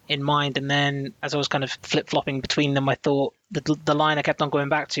in mind, and then as I was kind of flip-flopping between them, I thought the line I kept on going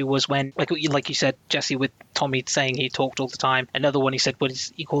back to was when, like you said, Jesse, with Tommy saying he talked all the time. Another one he said,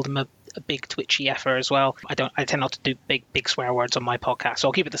 he called him a big twitchy effer as well. I tend not to do big swear words on my podcast, so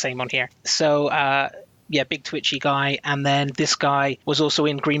I'll keep it the same on here. So, big twitchy guy. And then this guy was also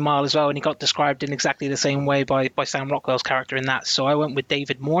in Green Mile as well, and he got described in exactly the same way by Sam Rockwell's character in that. So I went with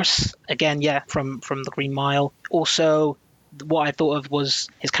David Morse again, from the Green Mile. Also, what I thought of was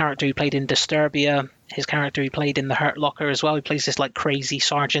his character who played in Disturbia, his character who played in The Hurt Locker as well. He plays this like crazy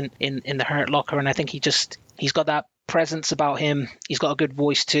sergeant in The Hurt Locker, and I think he's got that presence about him. He's got a good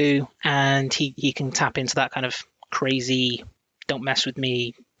voice too, and he can tap into that kind of crazy, don't mess with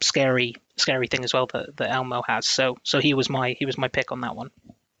me, scary thing as well that Elmo has. So he was my pick on that one.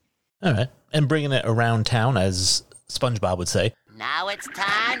 All right, and bringing it around town, as SpongeBob would say. Now it's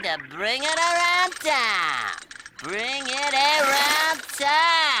time to bring it around town. Bring it around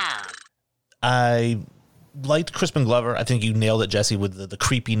town. I liked Crispin Glover. I think you nailed it, Jesse, with the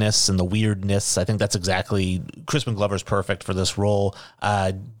creepiness and the weirdness. I think that's exactly, Crispin Glover's perfect for this role.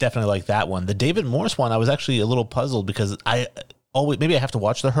 Definitely like that one. The David Morse one, I was actually a little puzzled because maybe I have to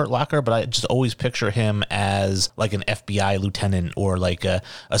watch The Hurt Locker, but I just always picture him as like an FBI lieutenant or like a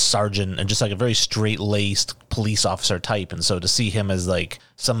sergeant and just like a very straight-laced police officer type. And so to see him as like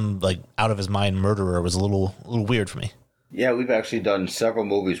some like out of his mind murderer was a little weird for me. Yeah, we've actually done several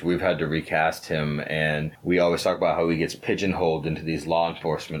movies where we've had to recast him, and we always talk about how he gets pigeonholed into these law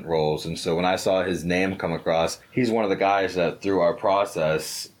enforcement roles. And so when I saw his name come across, he's one of the guys that through our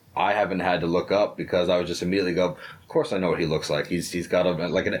process I haven't had to look up because I would just immediately go, of course I know what he looks like. He's got an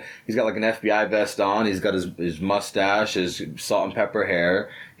FBI vest on. He's got his mustache, his salt and pepper hair.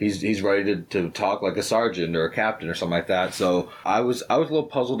 He's ready to talk like a sergeant or a captain or something like that. So I was a little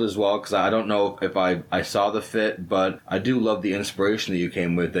puzzled as well because I don't know if I saw the fit, but I do love the inspiration that you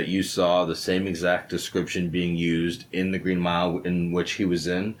came with, that you saw the same exact description being used in the Green Mile in which he was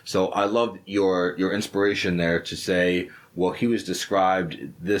in. So I loved your inspiration there to say, well, he was described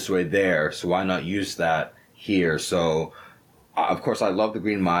this way there, so why not use that here? So, of course, I love the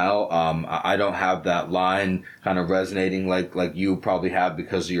Green Mile. I don't have that line kind of resonating like you probably have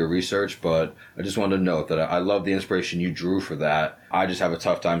because of your research, but I just wanted to note that I love the inspiration you drew for that. I just have a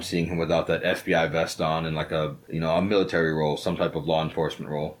tough time seeing him without that FBI vest on and like a military role, some type of law enforcement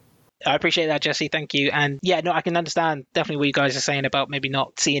role. I appreciate that, Jesse. Thank you. And yeah, no, I can understand definitely what you guys are saying about maybe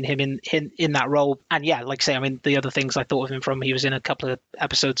not seeing him in that role. And yeah, like I say, I mean, the other things I thought of him from, he was in a couple of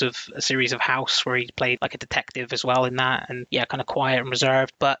episodes of a series of House where he played like a detective as well in that. And yeah, kind of quiet and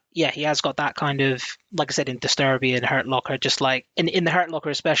reserved. But yeah, he has got that kind of, like I said, in Disturbia and Hurt Locker, just like in the Hurt Locker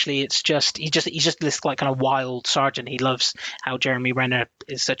especially, it's just he's just this like kind of wild sergeant. He loves how Jeremy Renner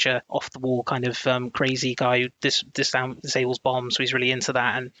is such a off the wall kind of crazy guy who disables bombs, so he's really into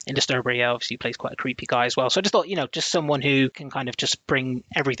that. And in Disturbia, obviously, plays quite a creepy guy as well. So I just thought, just someone who can kind of just bring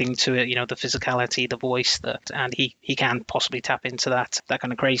everything to it, the physicality, the voice, and he can possibly tap into that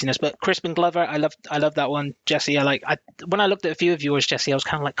kind of craziness. But Crispin Glover, I love that one, Jesse. When I looked at a few of yours, Jesse, I was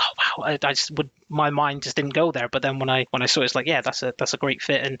kind of like, oh wow, my mind just didn't go there. But then when I saw it, it's like, yeah, that's a great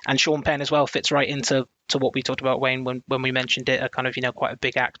fit. And Sean Penn as well fits right into what we talked about, Wayne, when we mentioned it, a kind of, quite a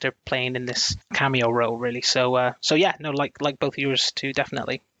big actor playing in this cameo role, really. So yeah, no, like both of yours too,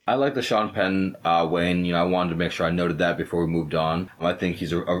 definitely. I like the Sean Penn Wayne. You know, I wanted to make sure I noted that before we moved on. I think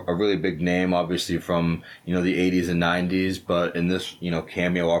he's a really big name, obviously from, you know, the 80s and 90s. But in this, you know,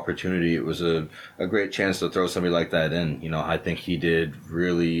 cameo opportunity, it was a great chance to throw somebody like that in. You know, I think he did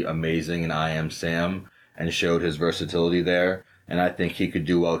really amazing in I Am Sam and showed his versatility there. And I think he could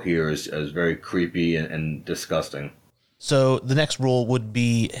do well here as very creepy and disgusting. So the next role would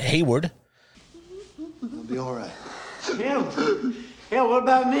be Hayward. I'll be all right. Him? Hell, what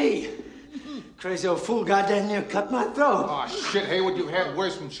about me? Crazy old fool goddamn near cut my throat. Oh, shit, Hayward, you've had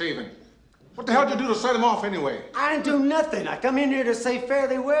worse from shaving. What the hell did you do to set him off anyway? I didn't do nothing. I come in here to say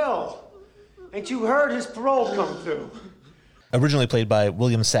fairly well. Ain't you heard his parole come through? Originally played by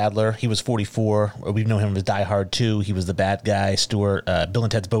William Sadler. He was 44. We've known him as Die Hard 2. He was the bad guy. Stuart, Bill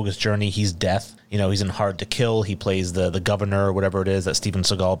and Ted's Bogus Journey. He's Death. You know, he's in Hard to Kill. He plays the governor or whatever it is that Steven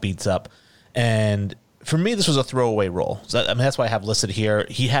Seagal beats up. And for me, this was a throwaway role. So, I mean, that's why I have listed here.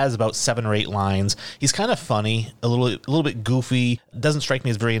 He has about 7 or 8 lines. He's kind of funny, a little bit goofy. Doesn't strike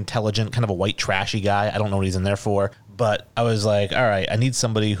me as very intelligent, kind of a white trashy guy. I don't know what he's in there for. But I was like, all right, I need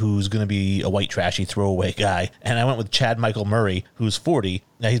somebody who's going to be a white trashy throwaway guy. And I went with Chad Michael Murray, who's 40.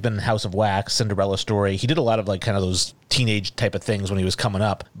 Now he's been in House of Wax, Cinderella Story. He did a lot of like kind of those teenage type of things when he was coming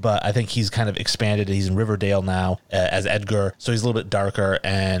up. But I think he's kind of expanded. He's in Riverdale now as Edgar. So he's a little bit darker.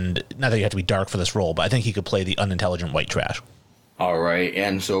 And not that you have to be dark for this role, but I think he could play the unintelligent white trash. All right,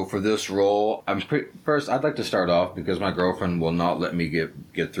 and so for this role, first I'd like to start off because my girlfriend will not let me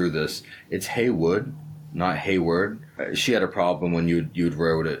get through this. It's Haywood, not Hayward. She had a problem when you'd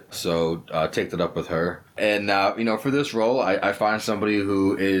wrote it, so take that up with her. And you know, for this role, I find somebody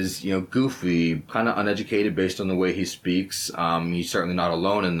who is, you know, goofy, kind of uneducated based on the way he speaks. He's certainly not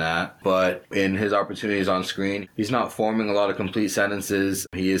alone in that, but in his opportunities on screen, he's not forming a lot of complete sentences.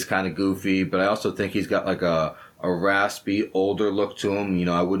 He is kind of goofy, but I also think he's got like a raspy, older look to him. You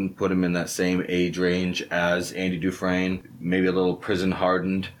know, I wouldn't put him in that same age range as Andy Dufresne, maybe a little prison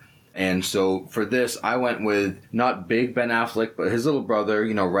hardened. And so for this, I went with not big Ben Affleck, but his little brother,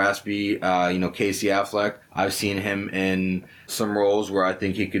 you know, raspy, you know, Casey Affleck. I've seen him in some roles where I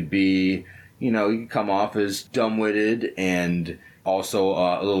think he could be, you know, he could come off as dumb-witted and also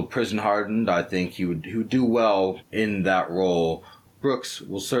a little prison hardened. I think he would do well in that role. Brooks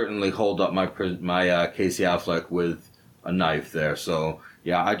will certainly hold up my Casey Affleck with a knife there. So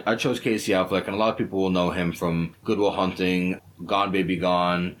yeah, I chose Casey Affleck, and a lot of people will know him from Good Will Hunting, Gone Baby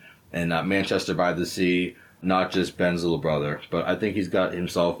Gone, and Manchester by the Sea, not just Ben's little brother. But I think he's got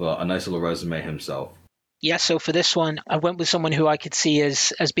himself a nice little resume himself. Yeah, so for this one, I went with someone who I could see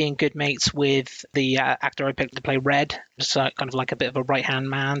as being good mates with the actor I picked to play Red. Just kind of like a bit of a right-hand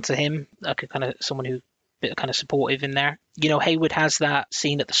man to him, like a kind of someone who bit kind of supportive in there. You know, Haywood has that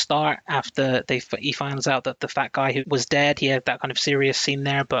scene at the start after he finds out that the fat guy who was dead. He had that kind of serious scene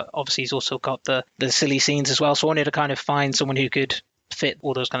there, but obviously he's also got the silly scenes as well. So I wanted to kind of find someone who could fit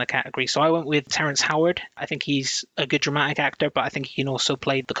all those kind of categories. So I went with Terrence Howard. I think he's a good dramatic actor, but I think he can also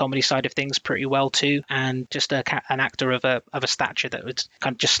play the comedy side of things pretty well too, and just an actor of a stature that was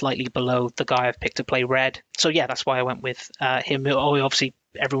kind of just slightly below the guy I've picked to play Red. So yeah, that's why I went with him. Obviously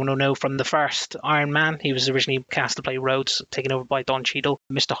everyone will know from the first Iron Man, he was originally cast to play Rhodes, taken over by Don Cheadle.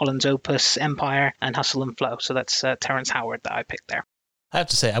 Mr. Holland's Opus, Empire, and Hustle and Flow. So that's Terrence Howard that I picked there. I have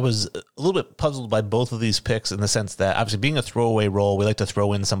to say, I was a little bit puzzled by both of these picks in the sense that, obviously, being a throwaway role, we like to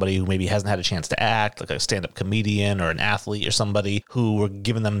throw in somebody who maybe hasn't had a chance to act, like a stand-up comedian or an athlete or somebody who we're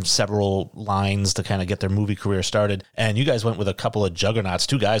giving them several lines to kind of get their movie career started. And you guys went with a couple of juggernauts,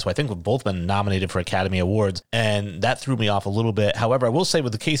 2 guys who I think have both been nominated for Academy Awards, and that threw me off a little bit. However, I will say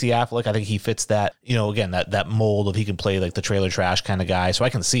with the Casey Affleck, I think he fits that, you know, again, that mold of he can play like the trailer trash kind of guy, so I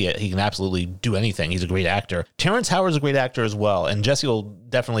can see it. He can absolutely do anything. He's a great actor. Terrence Howard's a great actor as well, and Jesse will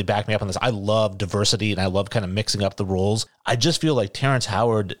definitely back me up on this. I love diversity and I love kind of mixing up the roles. I just feel like Terrence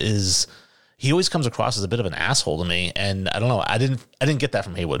Howard he always comes across as a bit of an asshole to me, and I don't know, I didn't get that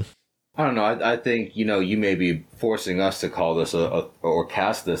from Haywood. I don't know. I think, you know, you may be forcing us to call this or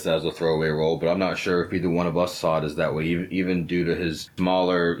cast this as a throwaway role, but I'm not sure if either one of us saw it as that way, even due to his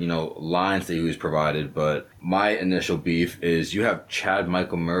smaller, you know, lines that he was provided. But my initial beef is you have Chad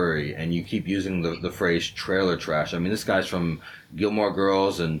Michael Murray, and you keep using the phrase trailer trash. I mean, this guy's from Gilmore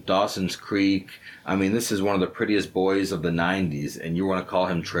Girls and Dawson's Creek. I mean, this is one of the prettiest boys of the 90s, and you want to call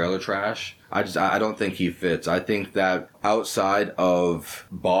him trailer trash? I don't think he fits. I think that outside of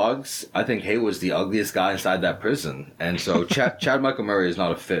Boggs, I think Haywood's the ugliest guy inside that prison. And so Chad Michael Murray is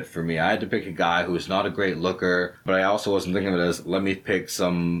not a fit for me. I had to pick a guy who is not a great looker, but I also wasn't thinking of it as, let me pick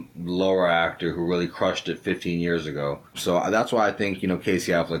some lower actor who really crushed it 15 years ago. So that's why I think, you know,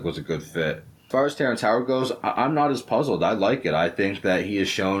 Casey Affleck was a good fit. As far as Terrence Howard goes, I'm not as puzzled. I like it. I think that he has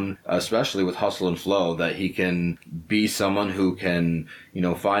shown, especially with Hustle and Flow, that he can be someone who can,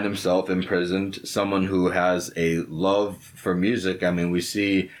 find himself imprisoned, someone who has a love for music. I mean, we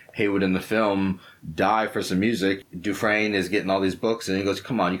see Haywood in the film die for some music. Dufresne is getting all these books, and he goes,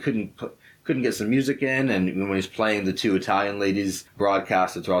 come on, you couldn't get some music in. And when he's playing the two Italian ladies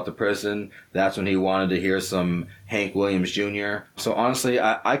broadcasted throughout the prison, that's when he wanted to hear some Hank Williams Jr. So honestly,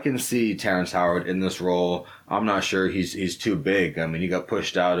 I can see Terrence Howard in this role. I'm not sure he's too big. I mean, he got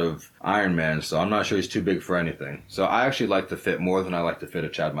pushed out of Iron Man, so I'm not sure he's too big for anything. So I actually like the fit more than I like the fit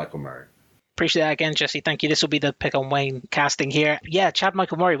of Chad Michael Murray. Appreciate that again, Jesse. Thank you. This will be the pick on Wayne casting here. Yeah, Chad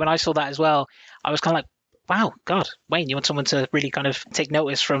Michael Murray, when I saw that as well, I was kind of like, wow, God, Wayne, you want someone to really kind of take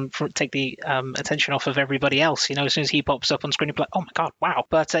notice take the attention off of everybody else. As soon as he pops up on screen, you're like, oh my God, wow.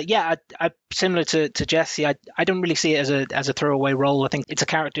 But I similar to Jesse, I don't really see it as a throwaway role. I think it's a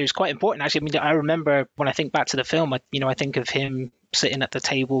character who's quite important. Actually, I mean, I remember when I think back to the film, I think of him sitting at the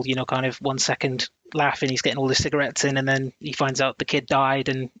table, kind of 1 second laughing, he's getting all the cigarettes in, and then he finds out the kid died,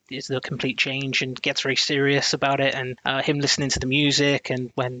 and it's a complete change and gets very serious about it, and him listening to the music, and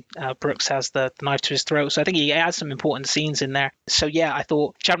when Brooks has the knife to his throat. So I think he has some important scenes in there. So yeah, I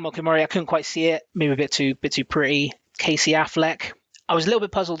thought Chad Michael Murray, I couldn't quite see it, maybe a bit too pretty. Casey Affleck, I was a little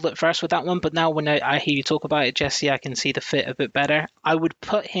bit puzzled at first with that one, but now when I hear you talk about it, Jesse, I can see the fit a bit better. I would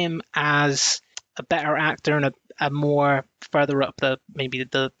put him as a better actor and a more further up the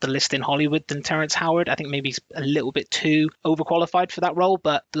list in Hollywood than Terrence Howard. I think maybe he's a little bit too overqualified for that role,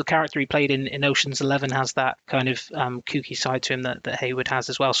 but the character he played in Ocean's 11 has that kind of kooky side to him that Haywood has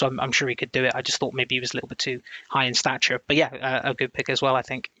as well. So I'm sure he could do it. I just thought maybe he was a little bit too high in stature. But yeah, a good pick as well, I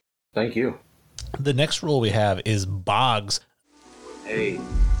think. Thank you. The next role we have is Boggs. Hey,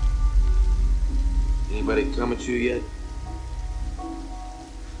 anybody come at you yet?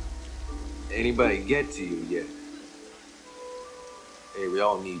 Anybody get to you yet? Hey, we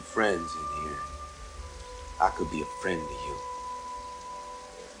all need friends in here. I could be a friend to you.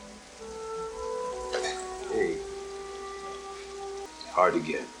 Hey, hard to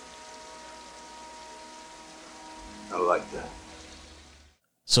get. I like that.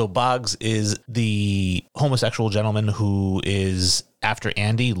 So Boggs is the homosexual gentleman who is after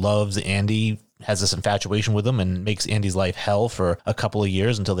Andy, loves Andy, has this infatuation with him, and makes Andy's life hell for a couple of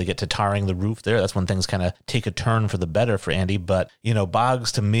years until they get to tarring the roof there. That's when things kind of take a turn for the better for Andy. But,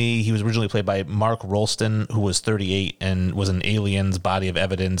 Boggs, to me, he was originally played by Mark Rolston, who was 38 and was in Aliens, Body of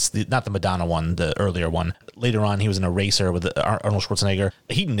Evidence, not the Madonna one, the earlier one. Later on, he was an Eraser with Arnold Schwarzenegger.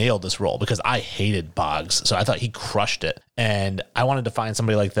 He nailed this role because I hated Boggs, so I thought he crushed it. And I wanted to find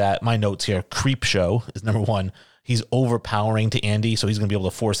somebody like that. My notes here, Creepshow is number one. He's overpowering to Andy, so he's going to be able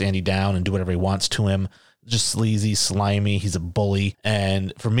to force Andy down and do whatever he wants to him. Just sleazy, slimy. He's a bully.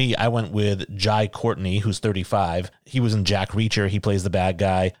 And for me, I went with Jai Courtney, who's 35. He was in Jack Reacher. He plays the bad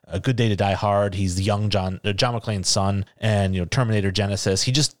guy. A Good Day to Die Hard. He's young John McClane's son, and Terminator Genesis.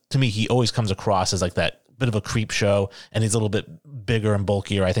 To me, he always comes across as like that bit of a creep show, and he's a little bit bigger and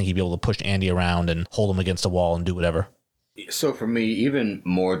bulkier. I think he'd be able to push Andy around and hold him against a wall and do whatever. So for me, even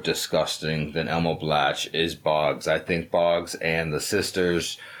more disgusting than Elmo Blatch is Boggs. I think Boggs and the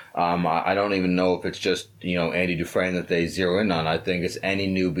sisters, I don't even know if it's just, Andy Dufresne that they zero in on. I think it's any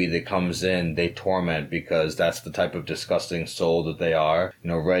newbie that comes in, they torment, because that's the type of disgusting soul that they are.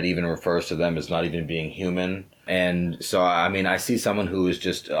 Red even refers to them as not even being human. And so, I see someone who is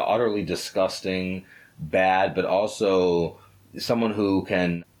just utterly disgusting, bad, but also someone who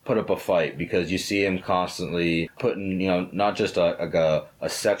can put up a fight, because you see him constantly putting, not just a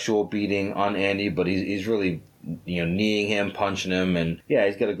sexual beating on Andy, but he's really, kneeing him, punching him, and yeah,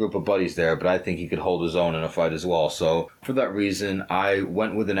 he's got a group of buddies there, but I think he could hold his own in a fight as well. So for that reason, I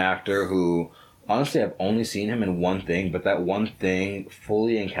went with an actor who, honestly, I've only seen him in one thing, but that one thing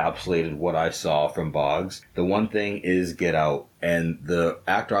fully encapsulated what I saw from Boggs. The one thing is Get Out. And the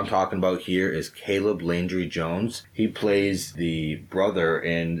actor I'm talking about here is Caleb Landry Jones. He plays the brother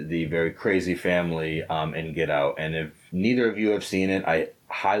in the Very Crazy Family in Get Out. And if neither of you have seen it, I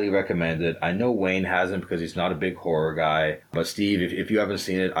highly recommend it. I know Wayne hasn't because he's not a big horror guy. But Steve, if you haven't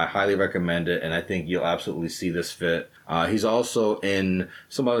seen it, I highly recommend it. And I think you'll absolutely see this fit. He's also in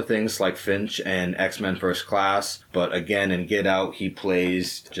some other things like Finch and X-Men First Class. But again, in Get Out, he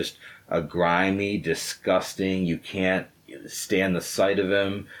plays just a grimy, disgusting, you can't stand the sight of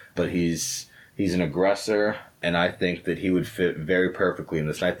him, but he's an aggressor, and I think that he would fit very perfectly in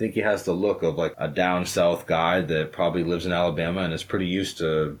this. And I think he has the look of like a down south guy that probably lives in Alabama and is pretty used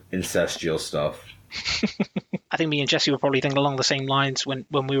to incestual stuff. I think me and Jesse were probably thinking along the same lines when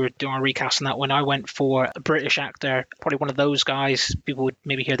we were doing our recast on that. When I went for a British actor, probably one of those guys, people would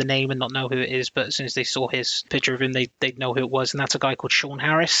maybe hear the name and not know who it is, but as soon as they saw his picture of him, they'd know who it was, and that's a guy called Sean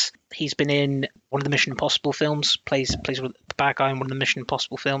Harris. He's been in one of the Mission Impossible films, plays with the bad guy in one of the Mission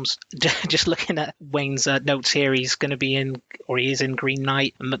Impossible films. Just looking at Wayne's notes here, he's going to be in, or he is in Green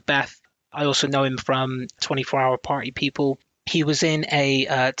Knight and Macbeth. I also know him from 24-Hour Party People. He was in a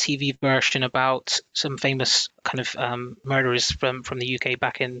TV version about some famous kind of murderers from the UK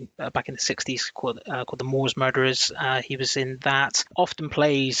back in the 60s called the Moors Murderers. He was in that. Often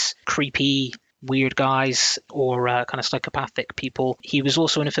plays creepy, weird guys or kind of psychopathic people. He was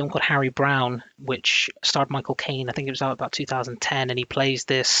also in a film called Harry Brown, which starred Michael Caine. I think it was out about 2010, and he plays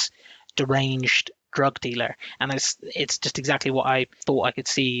this deranged drug dealer. And it's just exactly what I thought I could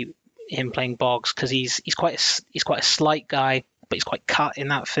see him playing Boggs, because he's quite a slight guy, but he's quite cut in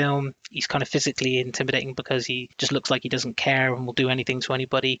that film. He's kind of physically intimidating because he just looks like he doesn't care and will do anything to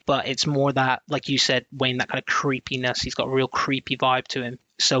anybody. But it's more that, like you said, Wayne, that kind of creepiness. He's got a real creepy vibe to him.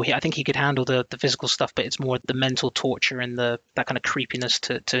 So I think he could handle the physical stuff, but it's more the mental torture and that kind of creepiness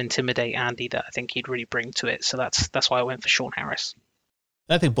to intimidate Andy that I think he'd really bring to it. So that's why I went for Sean Harris.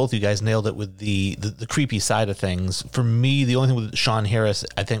 I think both of you guys nailed it with the creepy side of things. For me, the only thing with Sean Harris,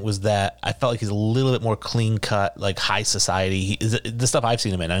 I think, was that I felt like he's a little bit more clean cut, like high society. The stuff I've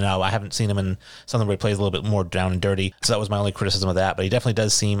seen him in. I know I haven't seen him in something where he plays a little bit more down and dirty. So that was my only criticism of that. But he definitely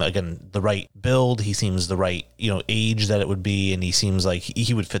does seem, again, the right build. He seems the right, age that it would be. And he seems like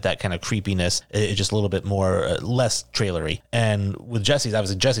he would fit that kind of creepiness. It's just a little bit more, less trailery. And with Jesse's,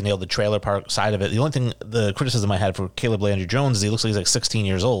 obviously Jesse nailed the trailer park side of it. The only thing, the criticism I had for Caleb Landry Jones is he looks like he's like 16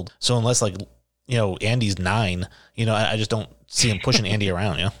 years old. So unless Andy's 9, I just don't see him pushing Andy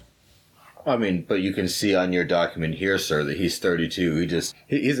around, I mean, but you can see on your document here, sir, that he's 32.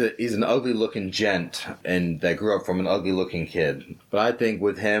 He's an ugly looking gent, and that grew up from an ugly looking kid. But I think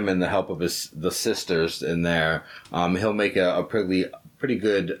with him and the help of the sisters in there, he'll make a pretty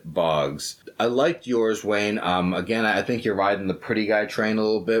good Boggs. I liked yours, Wayne. Again, I think you're riding the pretty guy train a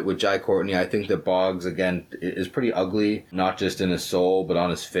little bit with Jai Courtney. I think that Boggs, again, is pretty ugly, not just in his soul, but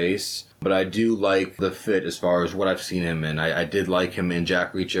on his face. But I do like the fit as far as what I've seen him in. I did like him in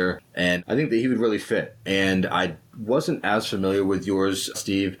Jack Reacher, and I think that he would really fit. And I wasn't as familiar with yours,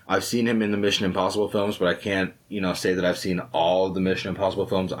 Steve. I've seen him in the Mission Impossible films, but I can't, say that I've seen all of the Mission Impossible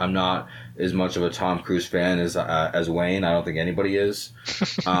films. I'm not as much of a Tom Cruise fan as Wayne. I don't think anybody is.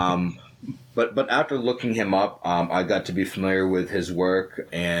 But after looking him up, I got to be familiar with his work,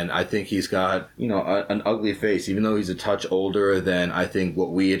 and I think he's got, an ugly face. Even though he's a touch older than I think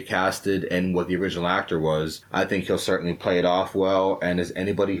what we had casted and what the original actor was, I think he'll certainly play it off well. And as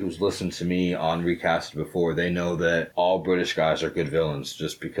anybody who's listened to me on Recasted before, they know that all British guys are good villains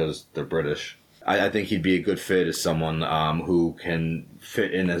just because they're British. I think he'd be a good fit as someone who can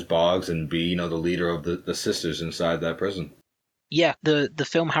fit in as Boggs and be, the leader of the sisters inside that prison. Yeah, the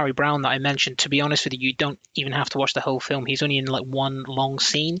film Harry Brown that I mentioned, to be honest with you, you don't even have to watch the whole film. He's only in like one long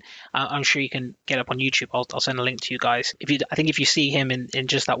scene. I'm sure you can get up on YouTube. I'll send a link to you guys. I think if you see him in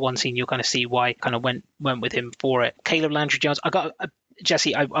just that one scene, you'll kind of see why I kind of went with him for it. Caleb Landry Jones,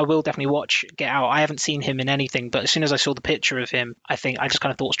 Jesse, I will definitely watch Get Out. I haven't seen him in anything, but as soon as I saw the picture of him, I just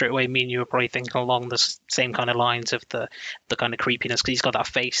kind of thought straight away, me and you were probably thinking along the same kind of lines of the kind of creepiness, because he's got that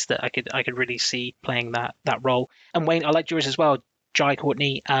face that I could really see playing that role. And Wayne, I liked yours as well. Jai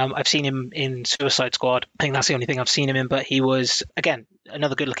Courtney, I've seen him in Suicide Squad. I think that's the only thing I've seen him in, but he was, again,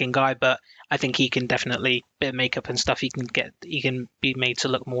 another good looking guy, but I think he can definitely, bit of makeup and stuff, he can be made to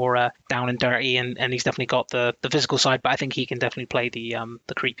look more down and dirty, and he's definitely got the physical side, but I think he can definitely play the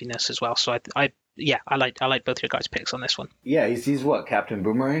creepiness as well. So I like both your guys' picks on this one. Yeah, he's what, Captain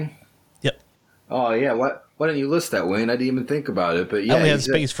Boomerang? Yep. Oh yeah, why didn't you list that, Wayne? I didn't even think about it, but yeah. I only had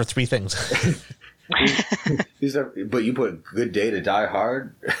space for 3 things. But you put Good Day to Die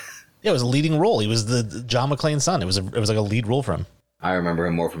Hard? Yeah, it was a leading role. He was the John McClane's son. It was like a lead role for him. I remember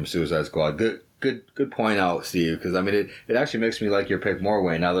him more from Suicide Squad. Good point out, Steve, because I mean it actually makes me like your pick more,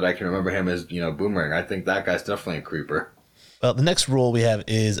 Wayne, now that I can remember him as, Boomerang. I think that guy's definitely a creeper. Well, the next role we have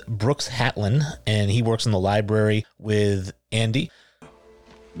is Brooks Hatlin, and he works in the library with Andy.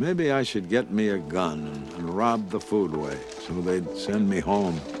 Maybe I should get me a gun and rob the foodway so they'd send me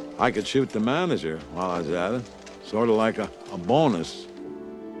home. I could shoot the manager while I was at it, sort of like a bonus.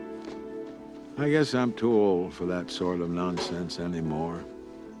 I guess I'm too old for that sort of nonsense anymore.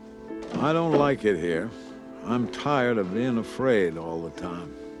 I don't like it here. I'm tired of being afraid all the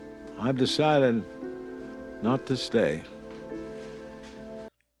time. I've decided not to stay.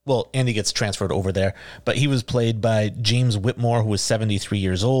 Well, Andy gets transferred over there, but he was played by James Whitmore, who was 73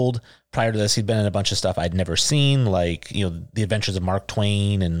 years old. Prior to this, he'd been in a bunch of stuff I'd never seen, like, The Adventures of Mark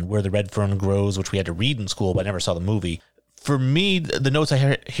Twain and Where the Red Fern Grows, which we had to read in school, but I never saw the movie. For me, the notes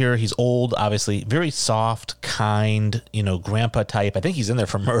I hear, he's old, obviously, very soft, kind, grandpa type. I think he's in there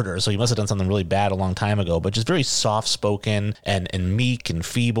for murder, so he must have done something really bad a long time ago, but just very soft-spoken and meek and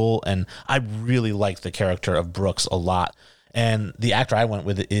feeble, and I really liked the character of Brooks a lot. And the actor I went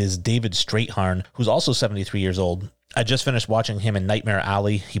with is David Strathairn, who's also 73 years old. I just finished watching him in Nightmare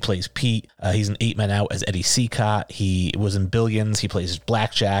Alley. He plays Pete. He's in 8 Men Out as Eddie Seacott. He was in Billions. He plays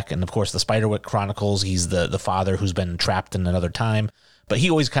Blackjack. And, of course, the Spiderwick Chronicles. He's the father who's been trapped in another time. But he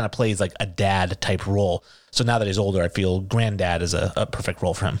always kind of plays like a dad-type role. So now that he's older, I feel Granddad is a perfect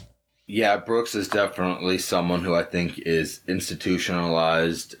role for him. Yeah, Brooks is definitely someone who I think is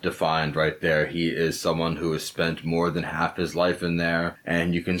institutionalized, defined right there. He is someone who has spent more than half his life in there,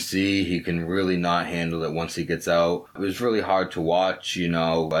 and you can see he can really not handle it once he gets out. It was really hard to watch,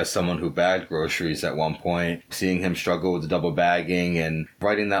 as someone who bagged groceries at one point, seeing him struggle with the double bagging and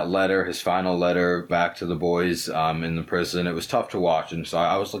writing that letter, his final letter back to the boys in the prison. It was tough to watch, and so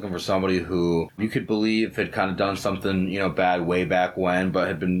I was looking for somebody who you could believe had kind of done something, bad way back when, but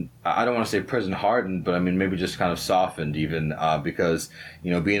had been, I don't want to say prison hardened, but I mean maybe just kind of softened even because,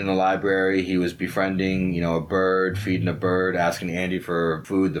 being in the library, he was befriending, a bird, feeding a bird, asking Andy for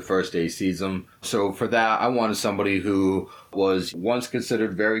food the first day he sees him. So for that, I wanted somebody who was once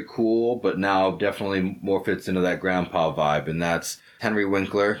considered very cool, but now definitely more fits into that grandpa vibe, and that's Henry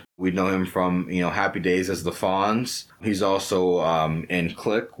Winkler. We know him from, Happy Days as the Fonz. He's also in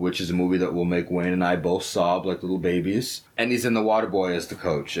Click, which is a movie that will make Wayne and I both sob like little babies. And he's in The Waterboy as the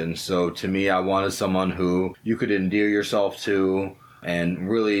coach. And so to me, I wanted someone who you could endear yourself to and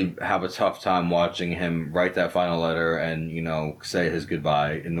really have a tough time watching him write that final letter and, say his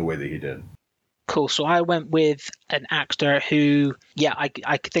goodbye in the way that he did. Cool. So I went with an actor who, I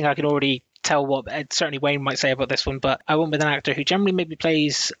think I could already tell what certainly Wayne might say about this one, but I went with an actor who generally maybe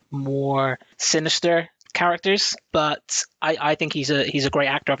plays more sinister characters, but I think he's a great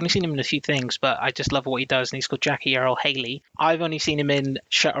actor. I've only seen him in a few things, but I just love what he does, and he's called Jackie Earle Haley. I've only seen him in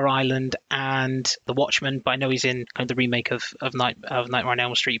Shutter Island and The Watchmen, but I know he's in kind of the remake of Nightmare on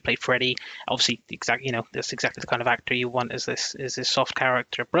Elm Street. He played Freddy. Obviously, that's exactly the kind of actor you want as this soft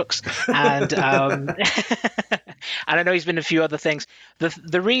character, Brooks. And and I know he's been in a few other things.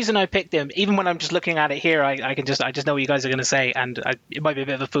 The reason I picked him, even when I'm just looking at it here, I just know what you guys are going to say, and it might be a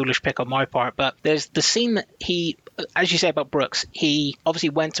bit of a foolish pick on my part, but there's the scene that he, as you say about Brooks, he obviously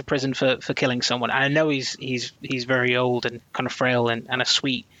went to prison for killing someone. And I know he's very old and kind of frail and a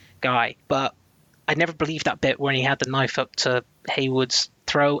sweet guy, but I never believed that bit when he had the knife up to Haywood's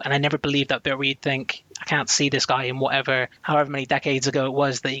throat, and I never believed that bit where you'd think, I can't see this guy in however many decades ago it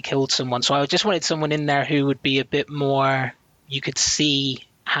was that he killed someone. So I just wanted someone in there who would be a bit more, you could see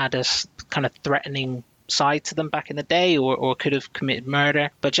had a kind of threatening side to them back in the day, or could have committed murder.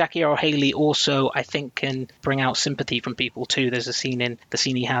 But Jackie Earle Haley also, I think, can bring out sympathy from people too. There's a scene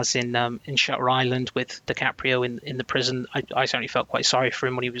he has in Shutter Island with DiCaprio in the prison. I certainly felt quite sorry for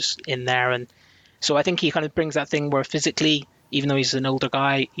him when he was in there, and so I think he kind of brings that thing where physically, even though he's an older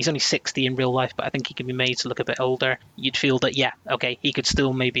guy, he's only 60 in real life, but I think he can be made to look a bit older. You'd feel that, he could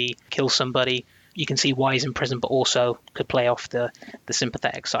still maybe kill somebody. You can see why he's in prison, but also could play off the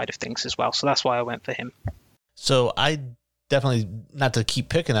sympathetic side of things as well. So that's why I went for him. So I definitely, not to keep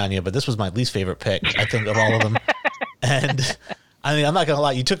picking on you, but this was my least favorite pick, I think, of all of them. And I mean, I'm not going to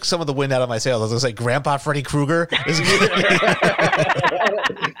lie, you took some of the wind out of my sails. I was going to say Grandpa Freddy Krueger is good.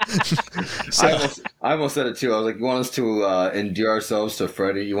 I almost said it too. I was like, you want us to endear ourselves to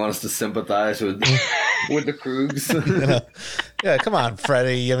Freddy? You want us to sympathize with the Kroogs? Yeah, come on,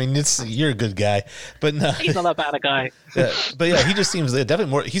 Freddy. I mean, you're a good guy, but no, he's not that bad a guy. But he just seems definitely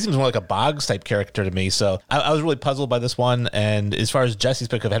more. He seems more like a Boggs type character to me. So I was really puzzled by this one. And as far as Jesse's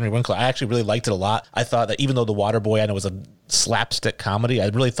pick of Henry Winkler, I actually really liked it a lot. I thought that even though The Waterboy, I know, was a slapstick comedy, I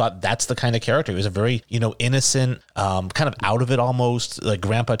really thought that's the kind of character. He was a very innocent, kind of out of it almost, like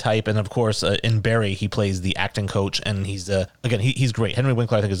grandpa type. And of course, in Barry, he plays the acting coach, and he's he's great. Henry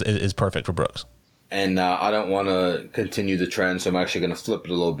Winkler, I think, is perfect for Brooks. And I don't want to continue the trend, so I'm actually going to flip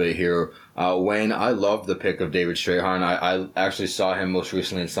it a little bit here. Wayne, I love the pick of David Strathairn. I actually saw him most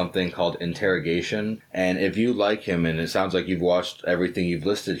recently in something called Interrogation. And if you like him, and it sounds like you've watched everything you've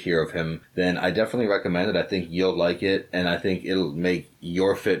listed here of him, then I definitely recommend it. I think you'll like it, and I think it'll make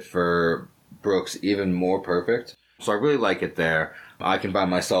your fit for Brooks even more perfect. So I really like it there. I can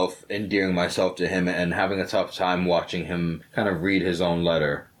find myself endearing myself to him and having a tough time watching him kind of read his own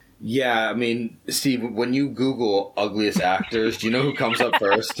letter. Yeah, I mean, Steve, when you Google ugliest actors, do you know who comes up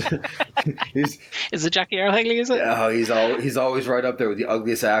first? Is it Jackie Earle Haley, is it? Oh, he's always right up there with the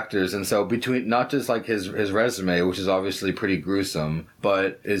ugliest actors. And so between not just like his resume, which is obviously pretty gruesome,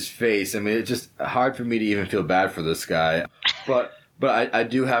 but his face, I mean, it's just hard for me to even feel bad for this guy. But I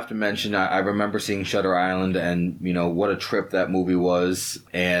do have to mention, I remember seeing Shutter Island, and, you know, what a trip that movie was.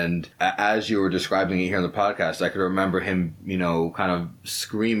 And as you were describing it here on the podcast, I could remember him, you know, kind of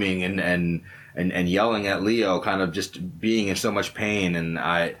screaming and yelling at Leo, kind of just being in so much pain. And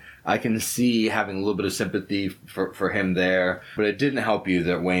I can see having a little bit of sympathy for him there. But it didn't help you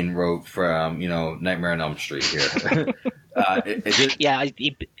that Wayne wrote from, you know, Nightmare on Elm Street here.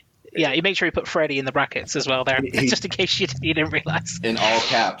 Yeah, he made sure he put Freddy in the brackets as well there, just in case you didn't realize. In all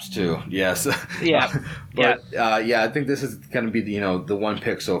caps, too. Yes. Yeah. I think this is going to be, you know, the one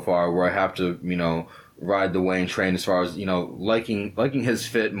pick so far where I have to, you know, ride the Wayne train as far as, you know, liking his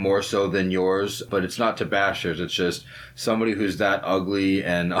fit more so than yours. But it's not to bashers. It's just somebody who's that ugly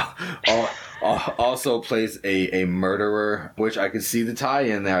and also plays a murderer, which I could see the tie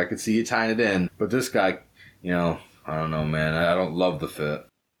in there. I could see you tying it in. But this guy, you know, I don't know, man. I don't love the fit.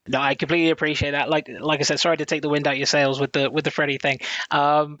 No, I completely appreciate that. Like I said, sorry to take the wind out your sails with the Freddy thing.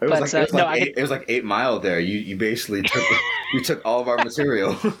 It was like 8 Mile there. You basically took all of our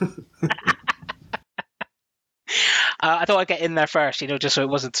material. I thought I'd get in there first, you know, just so it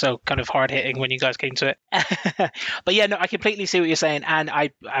wasn't so kind of hard hitting when you guys came to it. But yeah, no, I completely see what you're saying, and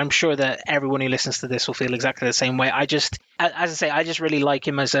I'm sure that everyone who listens to this will feel exactly the same way. I just, as I say, I just really like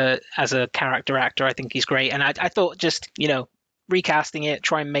him as a character actor. I think he's great, and I thought just, you know, recasting it,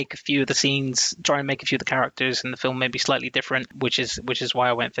 try and make a few of the scenes, try and make a few of the characters in the film maybe slightly different, which is why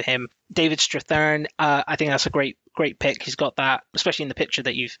I went for him. David Strathairn, I think that's a great pick. He's got that, especially in the picture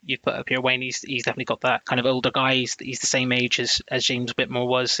that you've put up here, Wayne. He's definitely got that kind of older guy. He's the same age as James Whitmore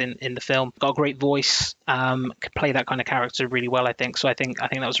was in the film. Got a great voice. Could play that kind of character really well, I think. So I think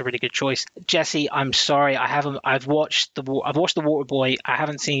that was a really good choice. Jesse, I'm sorry, I've watched the Waterboy. I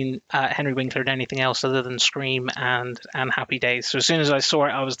haven't seen Henry Winkler in anything else other than Scream and Happy Days. So as soon as I saw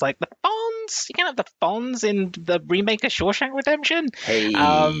it, I was like, the Fonz. You can't have the Fonz in the remake of Shawshank Redemption. Hey.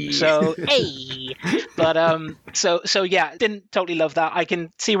 So yeah, didn't totally love that. I can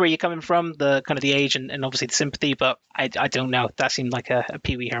see where you're coming from, the kind of the age and obviously the sympathy, but I don't know. That seemed like a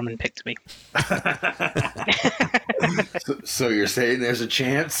Pee Wee Herman pick to me. So you're saying there's a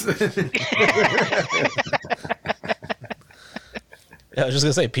chance? Yeah, I was just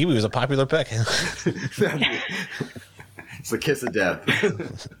gonna say Pee Wee was a popular pick. It's the kiss of death.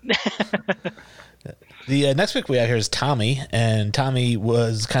 The next pick we have here is Tommy, and Tommy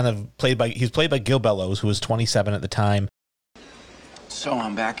was played by Gil Bellows, who was 27 at the time. So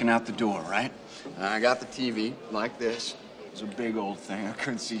I'm backing out the door, right? And I got the TV like this. It was a big old thing. I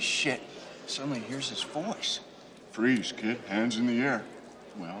couldn't see shit. Suddenly, here's his voice. Freeze, kid. Hands in the air.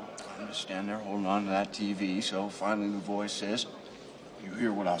 Well, I'm just standing there holding on to that TV, so finally the voice says, "You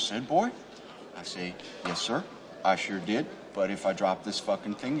hear what I said, boy?" I say, "Yes, sir. I sure did. But if I drop this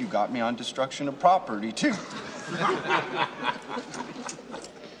fucking thing, you got me on destruction of property, too."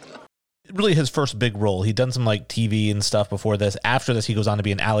 Really his first big role. He'd done some like TV and stuff before this. After this, he goes on to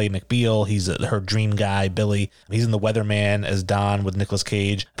be an Ally McBeal. He's her dream guy, Billy. He's in The Weatherman as Don with Nicolas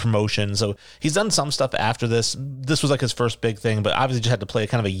Cage promotion. So he's done some stuff after this. This was like his first big thing, but obviously just had to play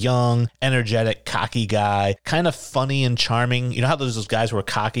kind of a young, energetic, cocky guy, kind of funny and charming. You know how there's those guys who are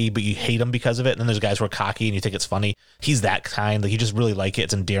cocky, but you hate them because of it. And then there's guys who are cocky and you think it's funny. He's that kind. Like you just really like it.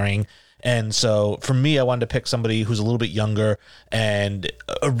 It's endearing. And so for me, I wanted to pick somebody who's a little bit younger and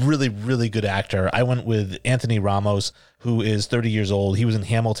a really, really good actor. I went with Anthony Ramos, who is 30 years old. He was in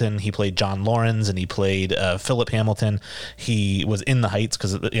Hamilton. He played John Lawrence, and he played Philip Hamilton. He was in The Heights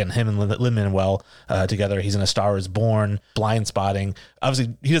because, again, him and Lin-Manuel together. He's in A Star Is Born, Blind Spotting.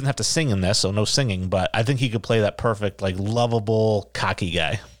 Obviously, he doesn't have to sing in this, so no singing, but I think he could play that perfect, like, lovable, cocky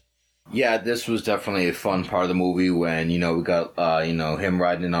guy. Yeah, this was definitely a fun part of the movie when, you know, we got, him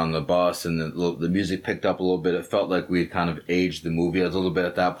riding in on the bus and the music picked up a little bit. It felt like we had kind of aged the movie a little bit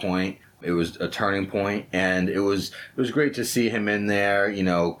at that point. It was a turning point, and it was great to see him in there, you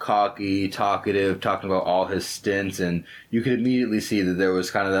know, cocky, talkative, talking about all his stints, and you could immediately see that there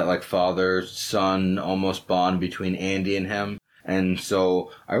was kind of that, like, father-son almost bond between Andy and him. And so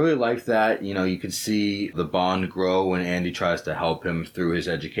I really liked that. You know, you could see the bond grow when Andy tries to help him through his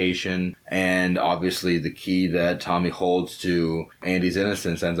education. And obviously the key that Tommy holds to Andy's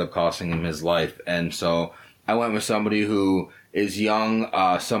innocence ends up costing him his life. And so I went with somebody who is young,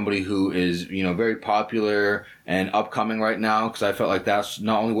 somebody who is, very popular and upcoming right now, because I felt like that's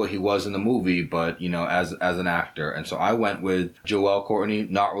not only what he was in the movie, but, as an actor. And so I went with Joel Courtney,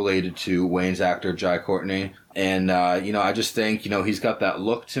 not related to Wayne's actor, Jai Courtney. And, I just think, he's got that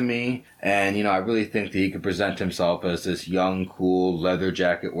look to me. And, I really think that he could present himself as this young, cool, leather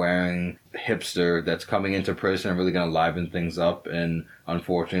jacket wearing hipster that's coming into prison and really going to liven things up and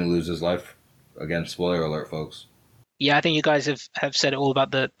unfortunately lose his life. Again, spoiler alert, folks. Yeah, I think you guys have said it all about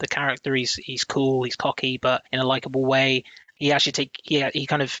the character. He's cool, he's cocky, but in a likable way. He has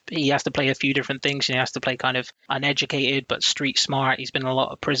to play a few different things. He has to play kind of uneducated but street smart. He's been in a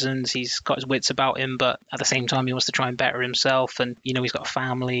lot of prisons. He's got his wits about him, but at the same time he wants to try and better himself. And he's got a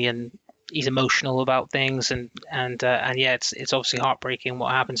family and he's emotional about things. And yeah, it's obviously heartbreaking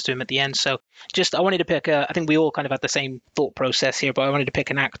what happens to him at the end. So I wanted to pick I think we all kind of had the same thought process here, but I wanted to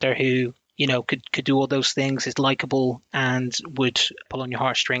pick an actor who could do all those things, is likable, and would pull on your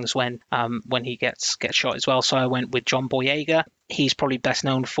heartstrings when he gets shot as well. So I went with John Boyega. He's probably best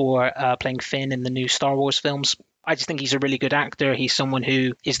known for playing Finn in the new Star Wars films. I just think he's a really good actor. He's someone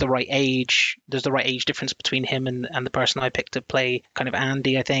who is the right age. There's the right age difference between him and the person I picked to play kind of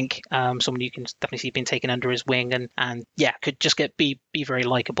Andy, I think. Someone you can definitely see being taken under his wing and yeah, could just be very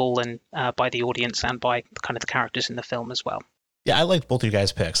likable and by the audience and by kind of the characters in the film as well. Yeah, I liked both of you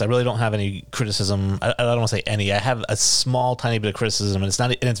guys' picks. I really don't have any criticism. I don't want to say any. I have a small, tiny bit of criticism, and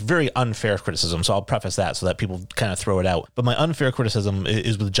it's very unfair criticism. So I'll preface that so that people kind of throw it out. But my unfair criticism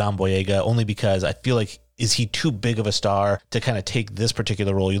is with John Boyega, only because I feel like, is he too big of a star to kind of take this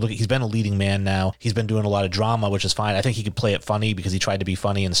particular role? He's been a leading man now. He's been doing a lot of drama, which is fine. I think he could play it funny because he tried to be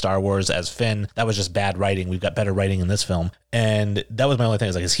funny in Star Wars as Finn. That was just bad writing. We've got better writing in this film. And that was my only thing.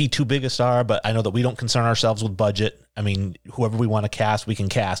 Is he too big a star? But I know that we don't concern ourselves with budget. I mean, whoever we want to cast, we can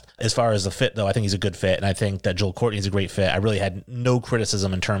cast. As far as the fit, though, I think he's a good fit. And I think that Joel Courtney is a great fit. I really had no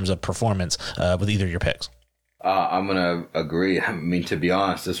criticism in terms of performance with either of your picks. I'm going to agree. I mean, to be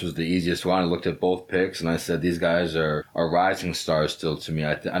honest, this was the easiest one. I looked at both picks and I said, these guys are rising stars still to me.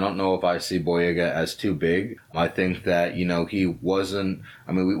 I don't know if I see Boyega as too big. I think that, he wasn't,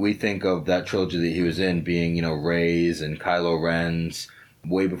 we think of that trilogy that he was in being, Rey's and Kylo Ren's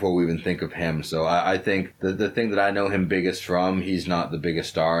way before we even think of him. So I think the thing that I know him biggest from, he's not the biggest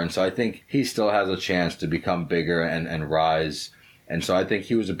star. And so I think he still has a chance to become bigger and rise. And so I think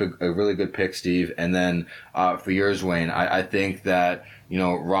he was a really good pick, Steve. And then for yours, Wayne, I think that,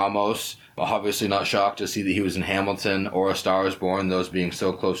 Ramos, obviously not shocked to see that he was in Hamilton or A Star is Born, those being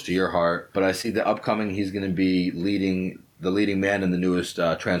so close to your heart. But I see that upcoming he's going to be the leading man in the newest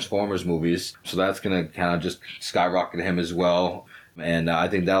Transformers movies. So that's going to kind of just skyrocket him as well. And I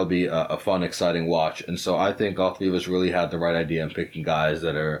think that'll be a fun, exciting watch. And so I think all three of us really had the right idea in picking guys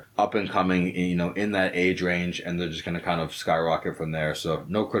that are up and coming, in that age range, and they're just going to kind of skyrocket from there. So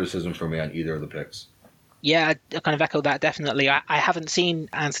no criticism for me on either of the picks. Yeah, I kind of echo that, definitely. I haven't seen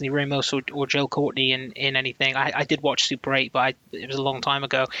Anthony Ramos or Joel Courtney in anything. I did watch Super 8, but it was a long time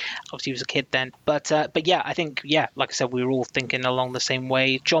ago. Obviously, he was a kid then. But yeah, I think, like I said, we were all thinking along the same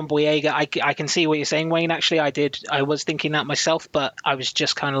way. John Boyega, I can see what you're saying, Wayne, actually. I was thinking that myself, but I was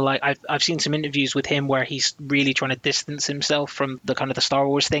just kind of like, I've seen some interviews with him where he's really trying to distance himself from the kind of the Star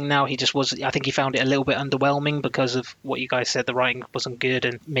Wars thing now. I think he found it a little bit underwhelming because of what you guys said, the writing wasn't good,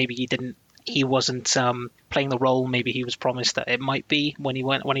 and maybe he wasn't playing the role maybe he was promised that it might be when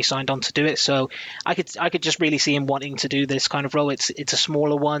he signed on to do it. So I could just really see him wanting to do this kind of role. It's a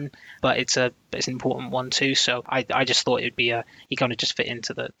smaller one, but it's an important one too. So I just thought it'd be he kind of just fit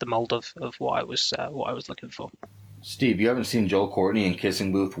into the mold of what I was looking for. Steve, you haven't seen Joel Courtney in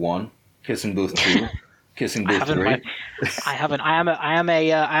Kissing Booth 1, Kissing Booth 2, Kissing Booth 3? I haven't. I am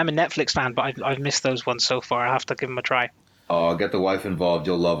a Netflix fan, but I've missed those ones so far. I have to give them a try. Oh, get the wife involved.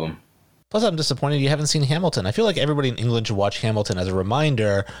 You'll love them. Plus, I'm disappointed you haven't seen Hamilton. I feel like everybody in England should watch Hamilton as a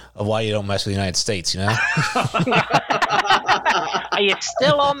reminder of why you don't mess with the United States, Are you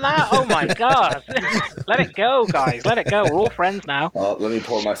still on that? Oh, my God. Let it go, guys. Let it go. We're all friends now. Let me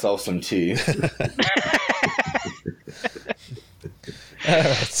pour myself some tea. All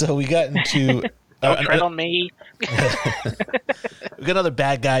right, so we got into... Don't tread on me. We've got another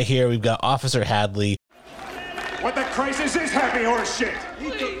bad guy here. We've got Officer Hadley. What the crisis is happy horse shit? He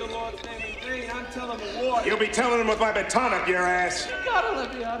took the Lord's name in vain. I'm telling the war. You'll be telling him with my baton up your ass. You gotta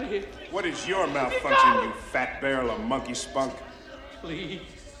let me out of here. What is your malfunction, you fat barrel of monkey spunk? Please.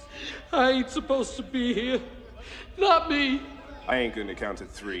 I ain't supposed to be here. Not me. I ain't gonna count to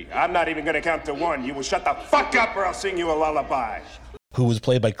 3. I'm not even gonna count to 1. You will shut the fuck up or I'll sing you a lullaby. who was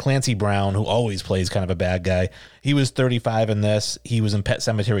played by Clancy Brown, who always plays kind of a bad guy. He was 35 in this. He was in Pet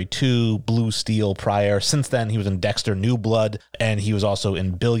Sematary 2, Blue Steel prior. Since then, he was in Dexter New Blood, and he was also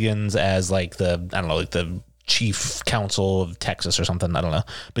in Billions as like the chief counsel of Texas or something. I don't know.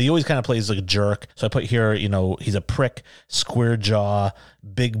 But he always kind of plays like a jerk. So I put here, he's a prick, square jaw,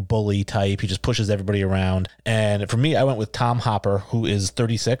 big bully type. He just pushes everybody around. And for me, I went with Tom Hopper, who is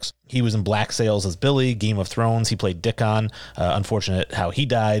 36. He was in Black Sails as Billy, Game of Thrones. He played Dickon. Unfortunate how he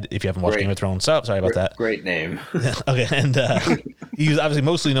died. If you haven't watched Game of Thrones, sorry about that. Great name. Okay, and he was obviously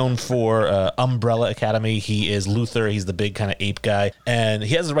mostly known for Umbrella Academy. He is Luther. He's the big kind of ape guy. And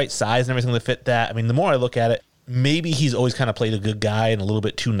he has the right size and everything to fit that. I mean, the more I look at it, maybe he's always kind of played a good guy and a little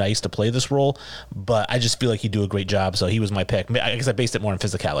bit too nice to play this role, but I just feel like he'd do a great job, so he was my pick. I guess I based it more on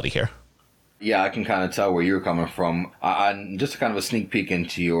physicality here. Yeah, I can kind of tell where you're coming from. Just kind of a sneak peek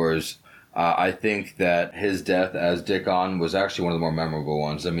into yours. I think that his death as Dickon was actually one of the more memorable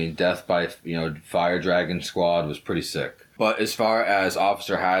ones. I mean, death by Fire Dragon Squad was pretty sick. But as far as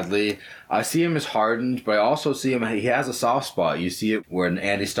Officer Hadley, I see him as hardened, but I also see him, he has a soft spot. You see it when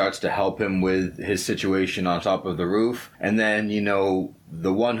Andy starts to help him with his situation on top of the roof. And then,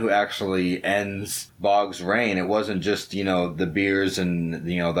 the one who actually ends Boggs' reign, it wasn't just, the beers and,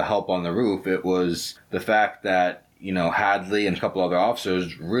 the help on the roof. It was the fact that, Hadley and a couple other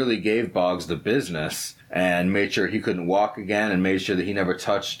officers really gave Boggs the business and made sure he couldn't walk again and made sure that he never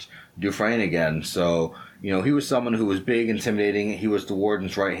touched Dufresne again. So, he was someone who was big, intimidating. He was the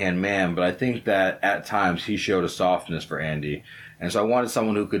warden's right-hand man, but I think that at times he showed a softness for Andy. And so I wanted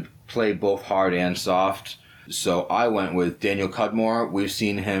someone who could play both hard and soft. So I went with Daniel Cudmore. We've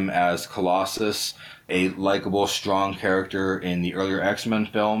seen him as Colossus, a likable, strong character in the earlier X-Men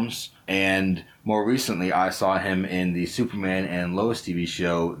films. And more recently, I saw him in the Superman and Lois TV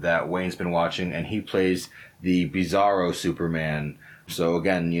show that Wayne's been watching, and he plays the Bizarro Superman. So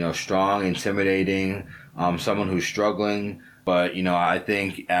again, strong, intimidating, someone who's struggling. But, I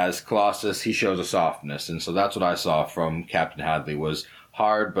think as Colossus, he shows a softness. And so that's what I saw from Captain Hadley, was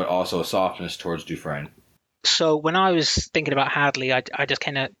hard, but also a softness towards Dufresne. So when I was thinking about Hadley, I just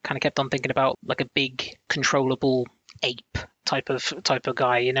kind of kept on thinking about like a big, controllable ape type of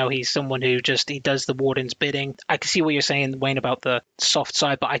guy. He's someone who he does the warden's bidding. I can see what you're saying, Wayne, about the soft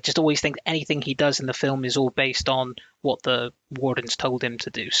side, but I just always think anything he does in the film is all based on what the wardens told him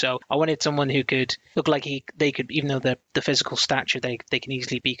to do. So I wanted someone who could look like they could, even though the physical stature, they can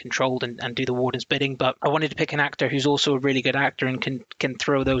easily be controlled and do the warden's bidding. But I wanted to pick an actor who's also a really good actor and can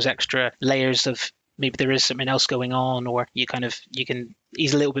throw those extra layers of maybe there is something else going on, or he's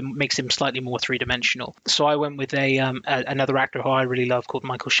a little bit, makes him slightly more three-dimensional. So I went with another actor who I really love called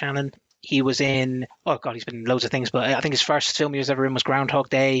Michael Shannon. He was in, he's been in loads of things, but I think his first film he was ever in was Groundhog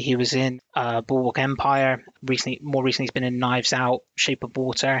Day. He was in Boardwalk Empire. More recently he's been in Knives Out, Shape of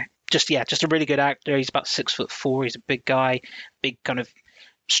Water. Just a really good actor. He's about 6'4". He's a big guy, big kind of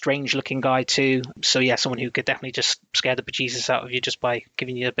strange looking guy too. So yeah, someone who could definitely just scare the bejesus out of you just by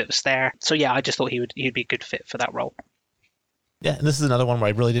giving you a bit of a stare. So yeah, I just thought he'd be a good fit for that role. Yeah, and this is another one where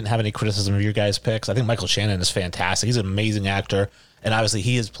I really didn't have any criticism of your guys' picks. I think Michael Shannon is fantastic. He's an amazing actor. And obviously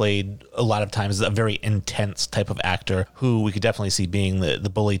he has played a lot of times a very intense type of actor who we could definitely see being the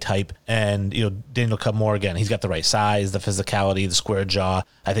bully type. And, Daniel Cudmore, again, he's got the right size, the physicality, the square jaw.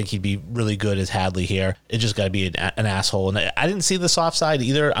 I think he'd be really good as Hadley here. It just got to be an asshole. And I didn't see the soft side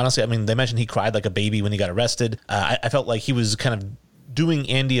either. Honestly, I mean, they mentioned he cried like a baby when he got arrested. I felt like he was kind of doing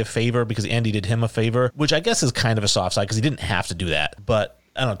Andy a favor because Andy did him a favor, which I guess is kind of a soft side because he didn't have to do that. But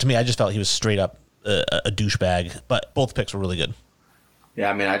I don't know. To me, I just felt he was straight up a douchebag. But both picks were really good. Yeah,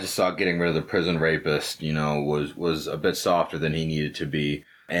 I mean, I just saw getting rid of the prison rapist, was a bit softer than he needed to be.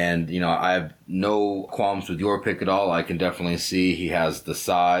 And, I have no qualms with your pick at all. I can definitely see he has the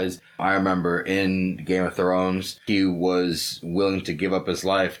size. I remember in Game of Thrones, he was willing to give up his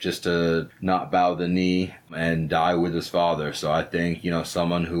life just to not bow the knee and die with his father. So I think,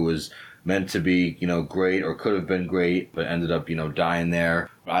 someone who was meant to be, great or could have been great, but ended up, dying there.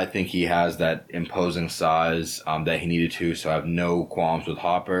 I think he has that imposing size that he needed to, so I have no qualms with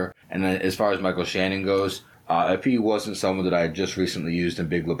Hopper. And then as far as Michael Shannon goes, if he wasn't someone that I had just recently used in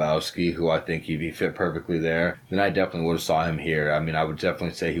Big Lebowski, who I think he'd fit perfectly there, then I definitely would have saw him here. I mean, I would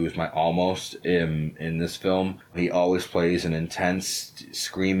definitely say he was my almost in this film. He always plays an intense,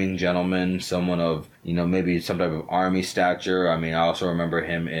 screaming gentleman, someone of, maybe some type of army stature. I mean, I also remember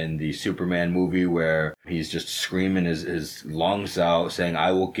him in the Superman movie where he's just screaming his lungs out, saying,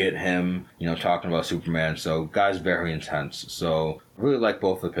 "I will get him," talking about Superman. So, guy's very intense. So, I really like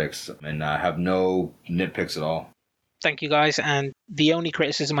both the picks and I have no nitpicks at all. Thank you guys. And The only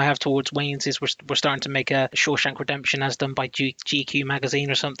criticism I have towards Wayans is we're starting to make a Shawshank Redemption as done by GQ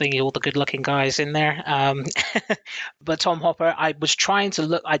magazine or something. All the good-looking guys in there. But Tom Hopper, I was trying to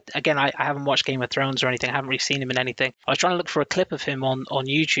look. I haven't watched Game of Thrones or anything. I haven't really seen him in anything. I was trying to look for a clip of him on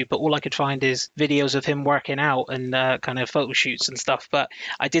YouTube, but all I could find is videos of him working out and kind of photo shoots and stuff. But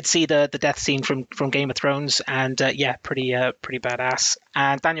I did see the death scene from Game of Thrones, and pretty badass.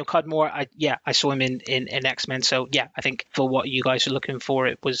 And Daniel Cudmore, I saw him in X-Men. So I think for what you guys are looking for,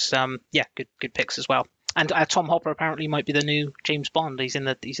 it was good picks as well. And Tom Hopper apparently might be the new James Bond. He's in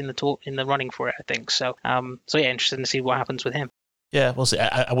the running for it, I think. So interested to see what happens with him. Yeah, we'll see.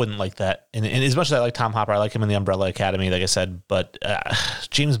 I wouldn't like that. And as much as I like Tom Hopper, I like him in the Umbrella Academy, like I said. But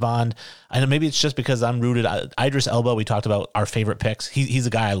James Bond, I know maybe it's just because I'm rooted. Idris Elba, we talked about our favorite picks. He's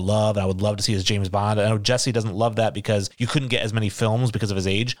a guy I love. I would love to see as James Bond. I know Jesse doesn't love that because you couldn't get as many films because of his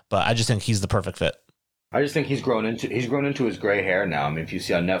age. But I just think he's the perfect fit. I just think he's grown into his gray hair now. I mean, if you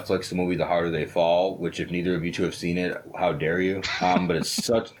see on Netflix the movie The Harder They Fall, which if neither of you two have seen it, how dare you? But it's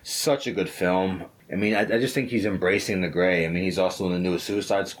such a good film. I mean, I just think he's embracing the gray. I mean, he's also in the newest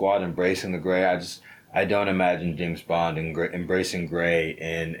Suicide Squad, embracing the gray. I don't imagine James Bond embracing gray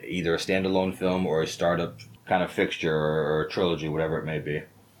in either a standalone film or a startup kind of fixture or a trilogy, whatever it may be.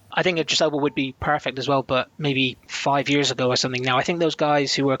 I think Idris Elba would be perfect as well, but maybe 5 years ago or something. Now, I think those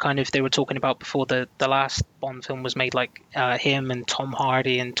guys who were they were talking about before the last Bond film was made, like him and Tom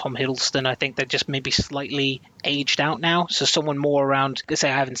Hardy and Tom Hiddleston, I think they're just maybe slightly aged out now. So someone more around, say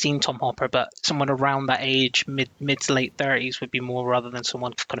I haven't seen Tom Hopper, but someone around that age, mid to late 30s would be more rather than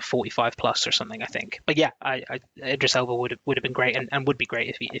someone kind of 45 plus or something, I think. But Idris Elba would have been great and would be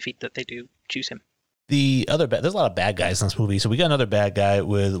great if they do choose him. The other there's a lot of bad guys in this movie, so we got another bad guy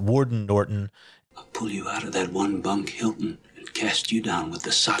with Warden Norton. I'll pull you out of that one bunk, Hilton, and cast you down with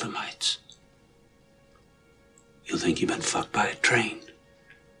the sodomites. You'll think you've been fucked by a train.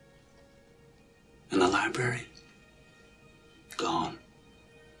 And the library? Gone.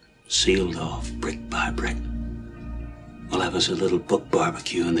 Sealed off, brick by brick. We'll have us a little book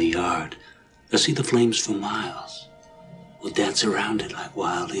barbecue in the yard. They'll see the flames for miles. We'll dance around it like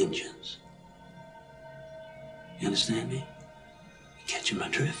wild Indians. You understand me? You catching my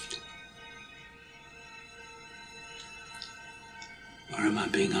drift? Or am I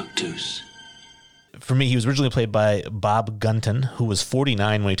being obtuse? For me, he was originally played by Bob Gunton, who was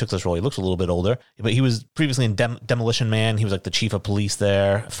 49 when he took this role. He looks a little bit older, but he was previously in Demolition Man. He was like the chief of police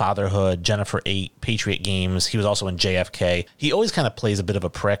there, Fatherhood, Jennifer 8, Patriot Games. He was also in JFK. He always kind of plays a bit of a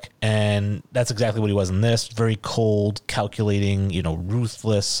prick, and that's exactly what he was in this. Very cold, calculating,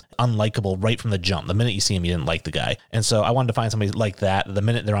 ruthless, unlikable right from the jump. The minute you see him, you didn't like the guy. And so I wanted to find somebody like that. The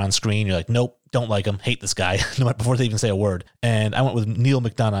minute they're on screen, you're like, nope. Don't like him, hate this guy, before they even say a word. And I went with Neil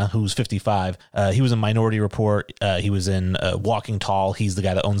McDonough, who's 55. He was in Minority Report. He was in Walking Tall. He's the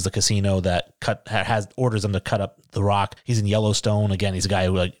guy that owns the casino that has orders him to cut up The Rock. He's in Yellowstone. Again, he's a guy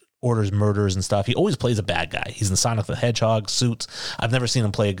who orders murders and stuff. He always plays a bad guy. He's in Sonic the Hedgehog, Suits. I've never seen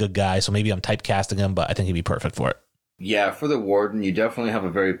him play a good guy, so maybe I'm typecasting him, but I think he'd be perfect for it. Yeah, for the Warden, you definitely have a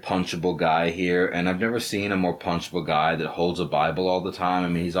very punchable guy here, and I've never seen a more punchable guy that holds a Bible all the time. I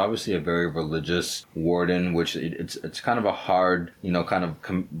mean, he's obviously a very religious warden, which it's kind of a hard,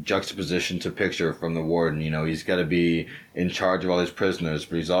 juxtaposition to picture from the Warden. He's got to be in charge of all his prisoners,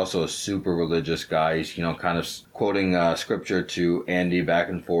 but he's also a super religious guy. He's, kind of quoting scripture to Andy back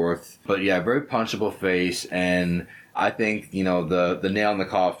and forth. But yeah, very punchable face, and I think, the nail in the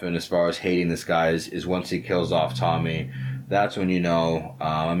coffin as far as hating this guy is once he kills off Tommy. That's when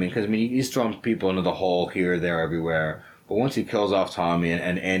because he's thrown people into the hole here, there, everywhere. But once he kills off Tommy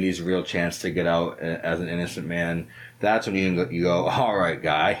and Andy's real chance to get out as an innocent man, that's when you go, all right,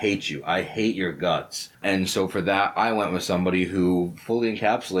 guy, I hate you. I hate your guts. And so for that, I went with somebody who fully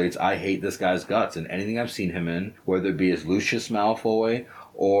encapsulates, I hate this guy's guts. And anything I've seen him in, whether it be as Lucius Malfoy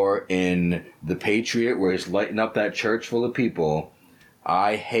or in The Patriot, where he's lighting up that church full of people,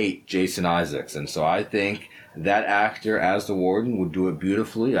 I hate Jason Isaacs. And so I think that actor as the Warden would do it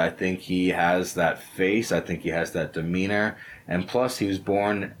beautifully. I think he has that face. I think he has that demeanor. And plus, he was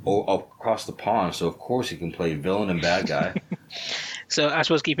born across the pond, so of course he can play villain and bad guy. So I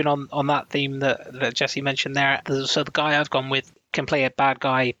suppose keeping on that theme that Jesse mentioned there, so the guy I've gone with can play a bad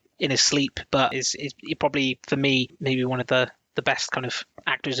guy in his sleep, but is probably, for me, maybe one of the best kind of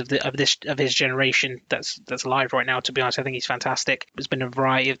actors of his generation that's alive right now. To be honest, I think he's fantastic. There's been a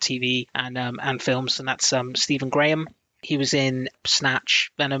variety of TV and films, and that's Stephen Graham. He was in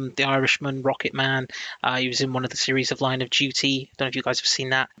Snatch, Venom, The Irishman, Rocket Man. He was in one of the series of Line of Duty. I don't know if you guys have seen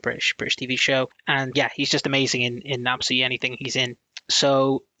that, British TV show. And yeah, he's just amazing in absolutely anything he's in.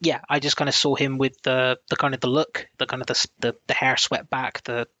 So yeah, I just kind of saw him with the kind of the look, the kind of the hair swept back,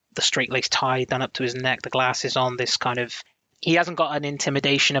 the straight lace tie done up to his neck, the glasses on. This kind of, he hasn't got an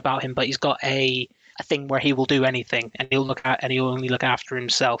intimidation about him, but he's got a thing where he will do anything, and he'll only look after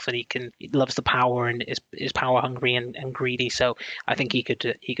himself, and he loves the power and is power hungry and greedy. So I think he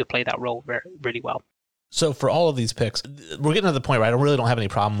could play that role really well. So for all of these picks, we're getting to the point where I really don't have any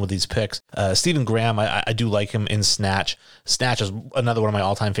problem with these picks. Stephen Graham, I do like him in Snatch. Snatch is another one of my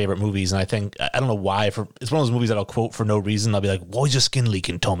all-time favorite movies, and I think, I don't know why, it's one of those movies that I'll quote for no reason. I'll be like, "Why's your skin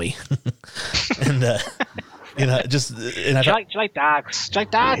leaking, Tommy?" And you know, just and I like Dags. You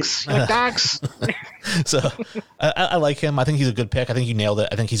like Dags. So I like him. I think he's a good pick. I think you nailed it.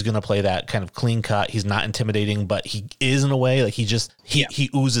 I think he's going to play that kind of clean cut. He's not intimidating, but he is in a way. Like he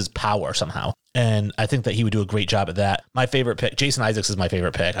oozes power somehow. And I think that he would do a great job at that. My favorite pick, Jason Isaacs, is my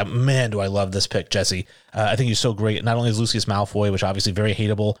favorite pick. Man, do I love this pick, Jesse. I think he's so great. Not only is Lucius Malfoy, which obviously very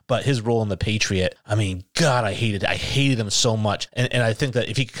hateable, but his role in The Patriot, I mean, God, I hated him so much. And I think that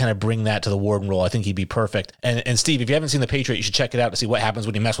if he could kind of bring that to the Warden role, I think he'd be perfect. And Steve, if you haven't seen The Patriot, you should check it out to see what happens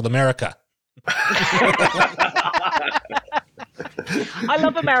when you mess with America. I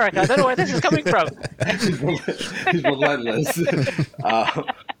love America. I don't know where this is coming from. He's relentless.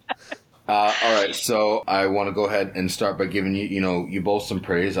 All right, so I want to go ahead and start by giving you both some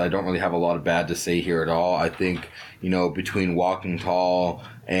praise. I don't really have a lot of bad to say here at all. I think, between Walking Tall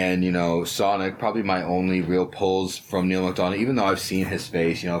and, Sonic, probably my only real pulls from Neil McDonough, even though I've seen his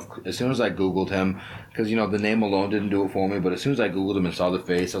face, as soon as I Googled him, because, the name alone didn't do it for me, but as soon as I Googled him and saw the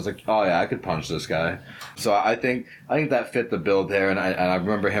face, I was like, oh yeah, I could punch this guy. So I think that fit the bill there, and I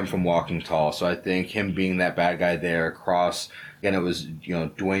remember him from Walking Tall, so I think him being that bad guy there across... Again, it was,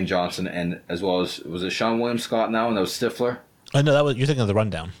 Dwayne Johnson and as well as, was it Sean William Scott now? And that was Stifler? Oh, no, you're thinking of The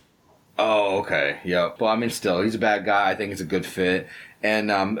Rundown. Oh, okay. Yeah. Well, I mean, still, he's a bad guy. I think it's a good fit. And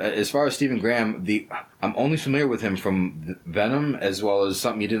as far as Stephen Graham, I'm only familiar with him from Venom as well as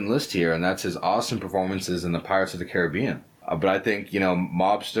something you didn't list here, and that's his awesome performances in the Pirates of the Caribbean. But I think,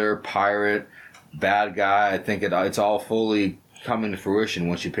 mobster, pirate, bad guy, I think it's all fully coming to fruition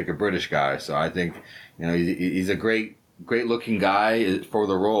once you pick a British guy. So I think, he's a great looking guy for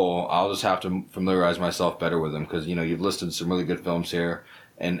the role. I'll just have to familiarize myself better with him because, you've listed some really good films here.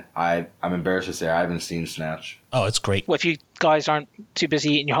 And I'm embarrassed to say I haven't seen Snatch. Oh, it's great. Well, if you guys aren't too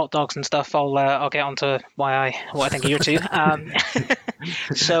busy eating your hot dogs and stuff, I'll get on to what I think of you two.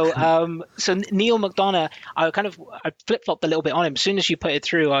 So Neil McDonough, I flip-flopped a little bit on him. As soon as you put it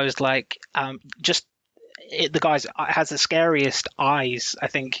through, I was like, the guy has the scariest eyes, I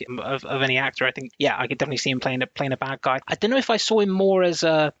think, of any actor. I think, yeah, I could definitely see him playing a bad guy. I don't know if I saw him more as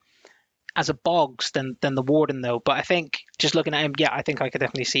a Boggs than the Warden though, but I think just looking at him, yeah, I think I could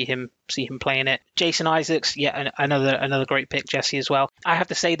definitely see him playing it. Jason Isaacs, yeah, another great pick, Jesse, as well. I have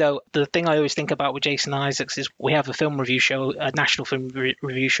to say though, the thing I always think about with Jason Isaacs is we have a film review show, a national film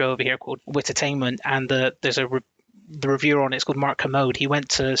review show over here called Wittertainment, and there's the reviewer on it's called Mark Commode. He went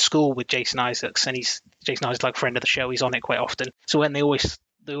to school with Jason Isaacs, and Jason Isaacs, like, friend of the show. He's on it quite often. So when they always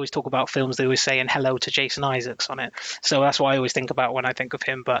talk about films, they always say, and hello to Jason Isaacs on it. So that's what I always think about when I think of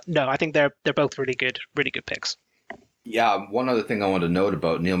him. But no, I think they're both really good picks. Yeah, one other thing I want to note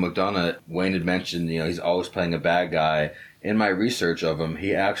about Neil McDonough, Wayne had mentioned, he's always playing a bad guy. In my research of him,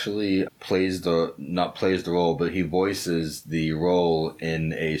 he actually not plays the role, but he voices the role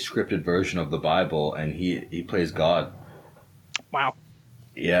in a scripted version of the Bible, and he plays God. Wow.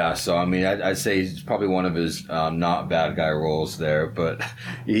 Yeah, so I mean, I'd say he's probably one of his not bad guy roles there, but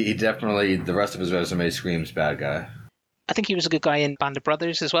he definitely, the rest of his resume screams bad guy. I think he was a good guy in Band of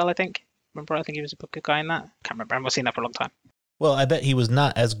Brothers as well, I think. I think he was a good guy in that. Can't remember, I've seen that for a long time. Well, I bet he was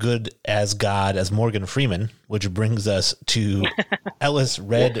not as good as God as Morgan Freeman, which brings us to Ellis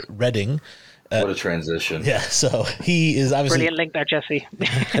Redding. What a transition. Yeah, so he is obviously... Brilliant link there, Jesse.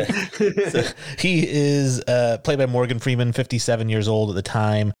 So he is played by Morgan Freeman, 57 years old at the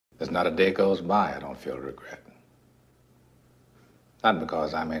time. There's not a day goes by I don't feel regret. Not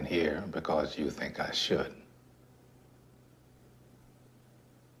because I'm in here, because you think I should.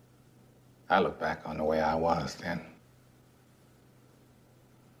 I look back on the way I was then.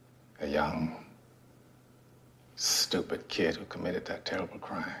 A young, stupid kid who committed that terrible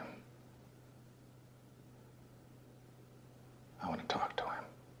crime. I want to talk to him.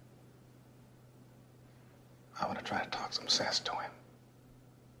 I want to try to talk some sense to him.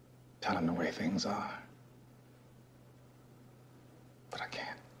 Tell him the way things are. But I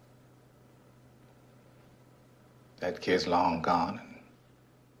can't. That kid's long gone, and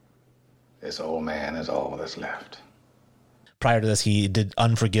this old man is all that's left. Prior to this, he did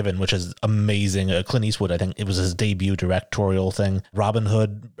Unforgiven, which is amazing. Clint Eastwood, I think it was his debut directorial thing. Robin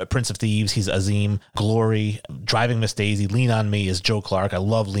Hood, Prince of Thieves, he's Azim. Glory, Driving Miss Daisy, Lean on Me is Joe Clark. I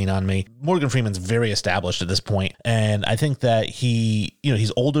love Lean on Me. Morgan Freeman's very established at this point, and I think that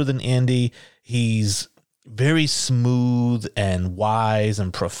he's older than Andy. He's very smooth and wise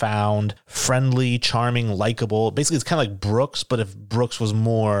and profound, friendly, charming, likable. Basically, it's kind of like Brooks, but if Brooks was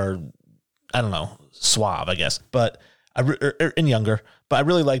more, I don't know, suave, I guess, and younger. But I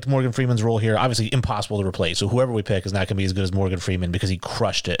really liked Morgan Freeman's role here. Obviously, impossible to replace. So whoever we pick is not going to be as good as Morgan Freeman because he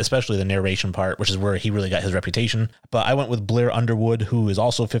crushed it, especially the narration part, which is where he really got his reputation. But I went with Blair Underwood, who is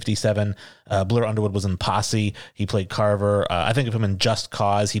also 57. Blair Underwood was in Posse. He played Carver. I think of him in Just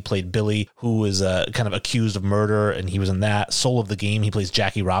Cause. He played Billy, who was kind of accused of murder, and he was in that. Soul of the Game, he plays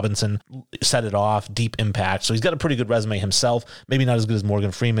Jackie Robinson. Set It Off, Deep Impact. So he's got a pretty good resume himself. Maybe not as good as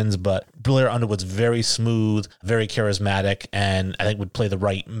Morgan Freeman's, but Blair Underwood's very smooth, very charismatic, and I think would play the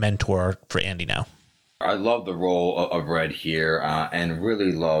right mentor for Andy now. I love the role of Red here, and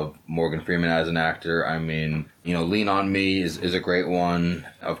really love Morgan Freeman as an actor. I mean, Lean on Me is a great one.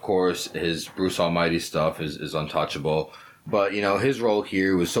 Of course, his Bruce Almighty stuff is untouchable. But, his role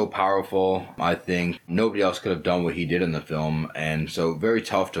here was so powerful. I think nobody else could have done what he did in the film. And so very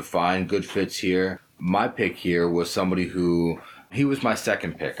tough to find good fits here. My pick here was somebody he was my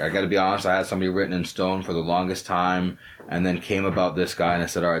second pick. I got to be honest, I had somebody written in stone for the longest time, and then came about this guy, and I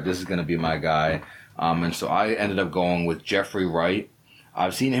said, all right, this is going to be my guy. And so I ended up going with Jeffrey Wright.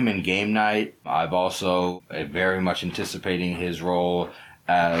 I've seen him in Game Night. I've also very much anticipating his role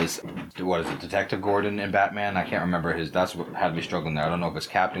as, Detective Gordon in Batman? I can't remember that's what had me struggling there. I don't know if it's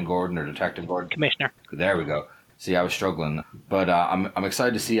Captain Gordon or Detective Gordon. Commissioner. There we go. See, I was struggling. But I'm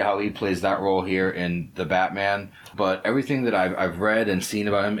excited to see how he plays that role here in The Batman. But everything that I've read and seen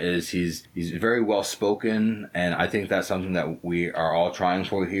about him is he's very well spoken, and I think that's something that we are all trying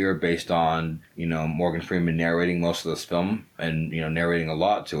for here based on, Morgan Freeman narrating most of this film and, narrating a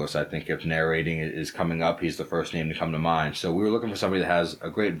lot to us. I think if narrating is coming up, he's the first name to come to mind. So we were looking for somebody that has a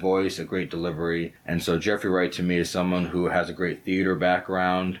great voice, a great delivery. And so Jeffrey Wright to me is someone who has a great theater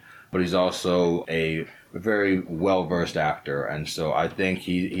background, but he's also a very well-versed actor, and so I think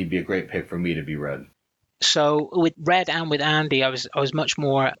he'd be a great pick for me to be Red. So with Red and with Andy, I was much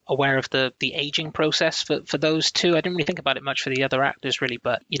more aware of the aging process for those two. I didn't really think about it much for the other actors really,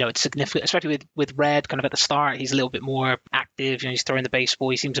 but it's significant, especially with Red. Kind of at the start, he's a little bit more active. He's throwing the baseball.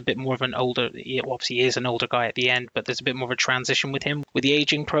 He seems a bit more of an older. Obviously, he is an older guy at the end, but there's a bit more of a transition with him with the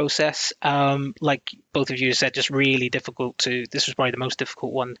aging process. Like both of you said, just really difficult to. This was probably the most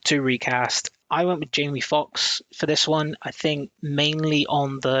difficult one to recast. I went with Jamie Foxx for this one. I think mainly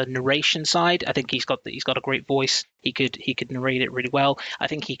on the narration side. I think he's got a great voice. He could narrate it really well. I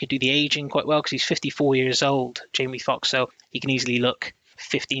think he could do the aging quite well because he's 54 years old, Jamie Foxx. So he can easily look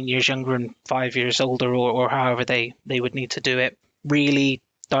 15 years younger and 5 years older, or however they would need to do it. Really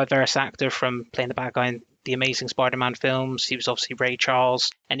diverse actor, from playing the bad guy in the Amazing Spider-Man films. He was obviously Ray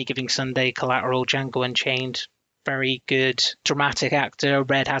Charles, Any Given Sunday, Collateral, Django Unchained. Very good dramatic actor.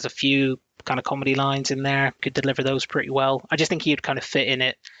 Red has a few kind of comedy lines in there, could deliver those pretty well. I just think he'd kind of fit in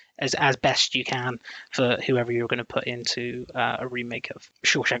it as best you can for whoever you're going to put into a remake of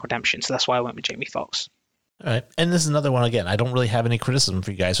Shawshank Redemption. So that's why I went with Jamie Foxx. All right. And this is another one, again, I don't really have any criticism for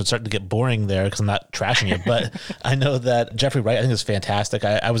you guys, so it's starting to get boring there because I'm not trashing it, but I know that Jeffrey Wright, I think, is fantastic.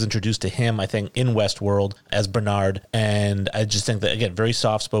 I was introduced to him, I think, in Westworld as Bernard, and I just think that, again, very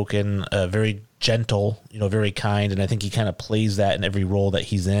soft-spoken, very gentle, very kind, and I think he kind of plays that in every role that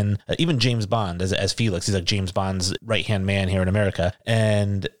he's in. Even James Bond as Felix, he's like James Bond's right-hand man here in America,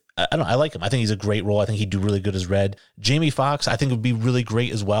 and I like him. I think he's a great role. I think he'd do really good as Red. Jamie Foxx, I think would be really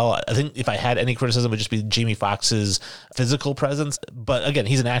great as well. I think if I had any criticism, it would just be Jamie Foxx's physical presence. But again,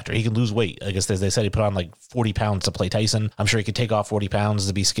 he's an actor. He can lose weight. I guess as they said, he put on like 40 pounds to play Tyson. I'm sure he could take off 40 pounds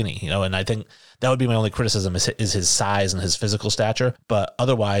to be skinny, and I think that would be my only criticism is his size and his physical stature. But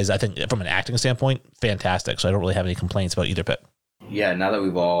otherwise, I think from an acting standpoint, fantastic. So I don't really have any complaints about either pick. Yeah, now that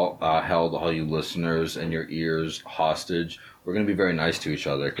we've all held all you listeners and your ears hostage, we're going to be very nice to each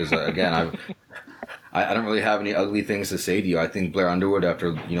other because, again, I don't really have any ugly things to say to you. I think Blair Underwood,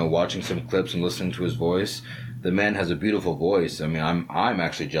 after watching some clips and listening to his voice, the man has a beautiful voice. I mean, I'm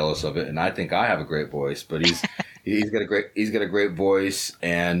actually jealous of it, and I think I have a great voice. But he's got a great voice,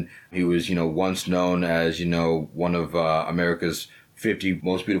 and he was once known as one of America's 50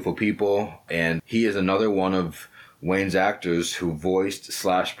 most beautiful people, and he is another one of Wayne's actors who voiced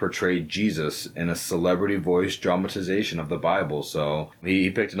 / portrayed Jesus in a celebrity voice dramatization of the Bible. So he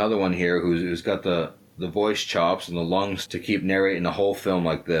picked another one here who's got the the voice chops and the lungs to keep narrating the whole film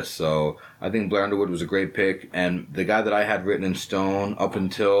like this. So I think Blair Underwood was a great pick. And the guy that I had written in stone up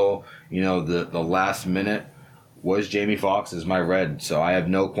until, the last minute was Jamie Foxx as my Red. So I have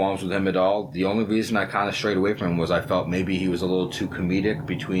no qualms with him at all. The only reason I kind of strayed away from him was I felt maybe he was a little too comedic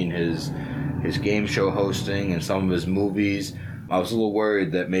between his game show hosting and some of his movies. I was a little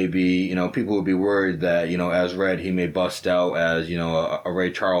worried that maybe, people would be worried that, as Red, he may bust out as, a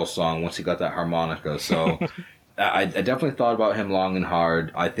Ray Charles song once he got that harmonica. So I definitely thought about him long and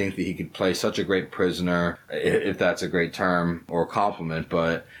hard. I think that he could play such a great prisoner, if that's a great term or compliment.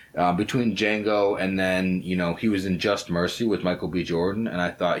 But between Django and then, he was in Just Mercy with Michael B. Jordan, and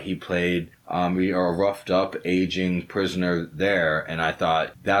I thought he played a roughed up, aging prisoner there, and I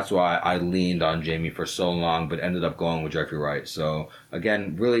thought that's why I leaned on Jamie for so long, but ended up going with Jeffrey Wright. So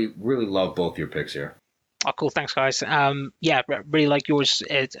again, really, really love both your picks here. Oh, cool. Thanks, guys. Really like yours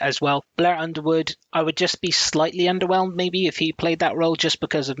as well. Blair Underwood, I would just be slightly underwhelmed maybe if he played that role, just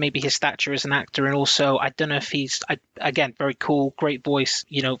because of maybe his stature as an actor. And also, I don't know if again, very cool, great voice,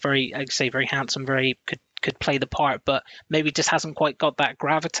 very handsome, could play the part, but maybe just hasn't quite got that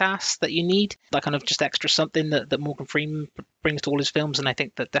gravitas that you need, that kind of just extra something that Morgan Freeman brings to all his films. And I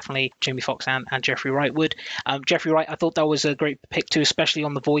think that definitely Jamie Foxx and Jeffrey Wright would. Jeffrey Wright, I thought that was a great pick too, especially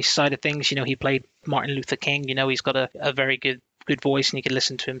on the voice side of things. He played Martin Luther King. He's got a very good voice, and you could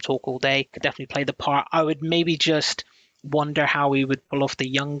listen to him talk all day. Could definitely play the part. I would maybe just wonder how he would pull off the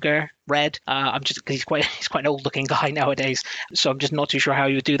younger Red. I'm just because he's quite an old looking guy nowadays, so I'm just not too sure how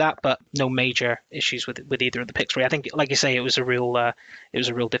he would do that. But no major issues with either of the picks. I think, like you say, it was a real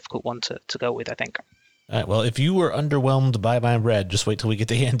difficult one to go with, I think. All right. Well, if you were underwhelmed by my Red, just wait till we get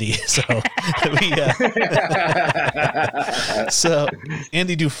to Andy. So, so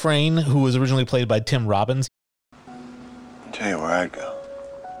Andy Dufresne, who was originally played by Tim Robbins. I'll tell you where I'd go.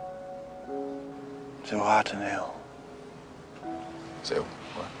 Zihuatanejo. Say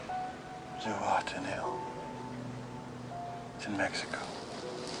what? Zihuatanejo. It's in Mexico.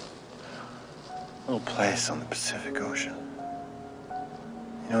 A little place on the Pacific Ocean.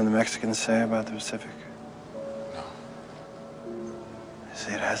 You know what the Mexicans say about the Pacific? No. They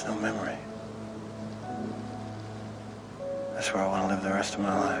say it has no memory. That's where I want to live the rest of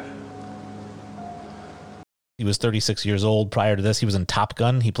my life. He was 36 years old. Prior to this, he was in Top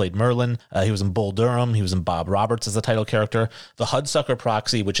Gun. He played Merlin. He was in Bull Durham. He was in Bob Roberts as the title character. The Hudsucker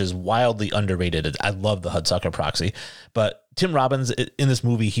Proxy, which is wildly underrated. I love the Hudsucker Proxy. But Tim Robbins, in this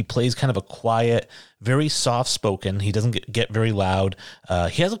movie, he plays kind of a quiet, very soft-spoken. He doesn't get very loud.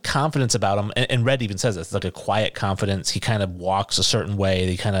 He has a confidence about him, and Red even says it's like a quiet confidence. He kind of walks a certain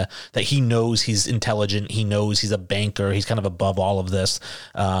way. That he knows he's intelligent. He knows he's a banker. He's kind of above all of this.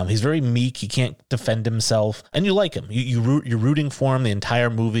 He's very meek. He can't defend himself, and you like him. You're rooting for him the entire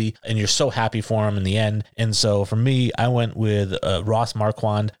movie, and you're so happy for him in the end. And so for me, I went with Ross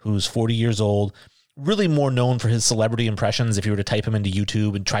Marquand, who's 40 years old. Really more known for his celebrity impressions. If you were to type him into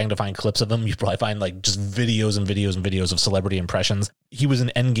YouTube and trying to find clips of him, you'd probably find like just videos and videos and videos of celebrity impressions. He was in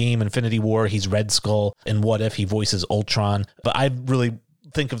Endgame, Infinity War. He's Red Skull. And What If? He voices Ultron. But I really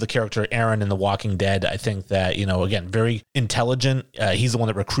think of the character Aaron in The Walking Dead. I think that, again, very intelligent. He's the one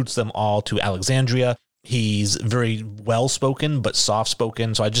that recruits them all to Alexandria. He's very well-spoken, but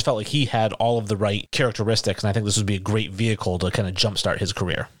soft-spoken. So I just felt like he had all of the right characteristics. And I think this would be a great vehicle to kind of jumpstart his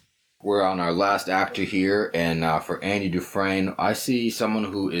career. We're on our last actor here, and for Andy Dufresne, I see someone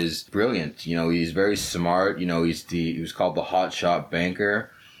who is brilliant. He's very smart. He was called the hotshot banker,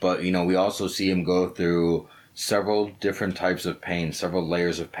 but we also see him go through several different types of pain, several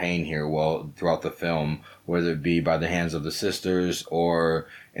layers of pain here throughout the film, whether it be by the hands of the sisters or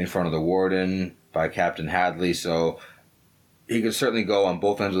in front of the warden by Captain Hadley. So he could certainly go on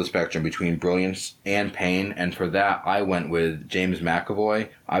both ends of the spectrum between brilliance and pain, and for that, I went with James McAvoy.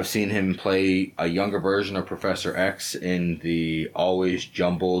 I've seen him play a younger version of Professor X in the always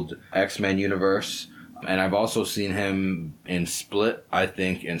jumbled X-Men universe, and I've also seen him in Split. I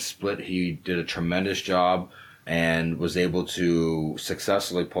think in Split he did a tremendous job and was able to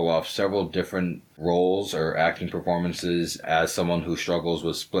successfully pull off several different roles or acting performances as someone who struggles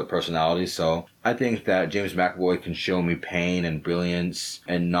with split personality. So I think that James McAvoy can show me pain and brilliance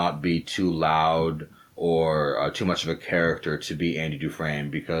and not be too loud or too much of a character to be Andy Dufresne,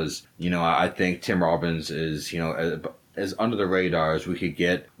 because, I think Tim Robbins is, as under the radar as we could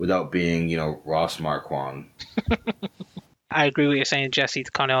get without being, Ross Marquand. I agree with what you're saying, Jesse,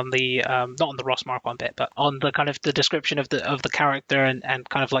 kind of on the, not on the Ross Marquand bit, but on the kind of the description of the character and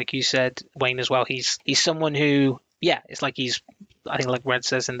kind of like you said, Wayne, as well. He's someone who, it's like he's I think like Red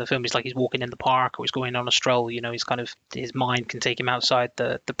says in the film, he's like he's walking in the park or he's going on a stroll. He's kind of, his mind can take him outside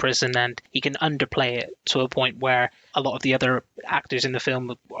the prison, and he can underplay it to a point where a lot of the other actors in the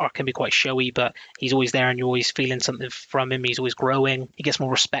film can be quite showy, but he's always there and you're always feeling something from him. He's always growing. He gets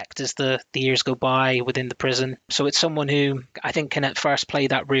more respect as the years go by within the prison. So it's someone who I think can at first play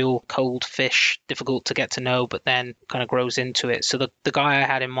that real cold fish, difficult to get to know, but then kind of grows into it. So the guy I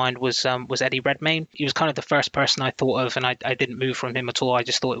had in mind was Eddie Redmayne. He was kind of the first person I thought of, and I didn't move from him at all. I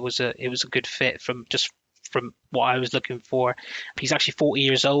just thought it was a good fit from what I was looking for. He's actually 40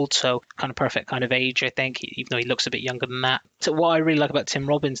 years old, so kind of perfect kind of age, I think, even though he looks a bit younger than that. So what I really like about Tim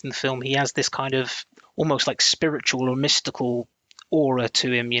Robbins in the film, he has this kind of almost like spiritual or mystical aura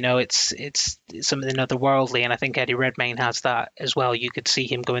to him. It's something otherworldly, and I think Eddie Redmayne has that as well. You could see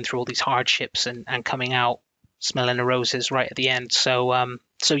him going through all these hardships and coming out smelling the roses right at the end.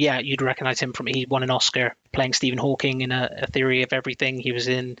 So yeah, you'd recognize him from, he won an Oscar playing Stephen Hawking in A Theory of Everything. He was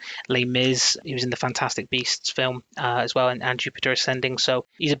in Les Mis. He was in the Fantastic Beasts film as well, and Jupiter Ascending. So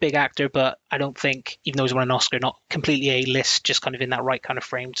he's a big actor, but I don't think, even though he's won an Oscar, not completely A-list, just kind of in that right kind of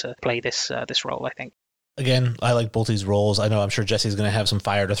frame to play this role, I think. Again, I like both these roles. I'm sure Jesse's going to have some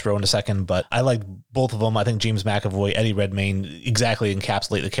fire to throw in a second, but I like both of them. I think James McAvoy, Eddie Redmayne exactly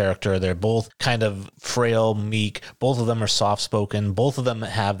encapsulate the character. They're both kind of frail, meek. Both of them are soft-spoken. Both of them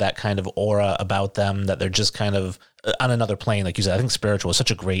have that kind of aura about them that they're just kind of on another plane. Like you said, I think spiritual is such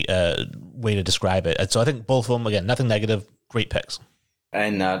a great way to describe it. And so I think both of them, again, nothing negative, great picks.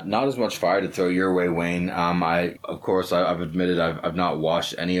 And not as much fire to throw your way, Wayne. I've admitted I've not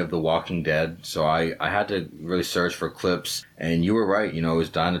watched any of The Walking Dead, so I had to really search for clips. And you were right, it was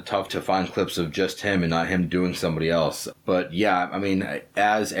kind of tough to find clips of just him and not him doing somebody else. But yeah, I mean,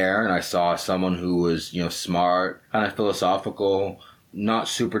 as Aaron, I saw someone who was, smart, kind of philosophical, not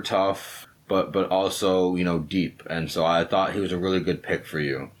super tough, but also, deep. And so I thought he was a really good pick for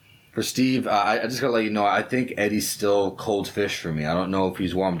you. For Steve, I just gotta let you know, I think Eddie's still cold fish for me. I don't know if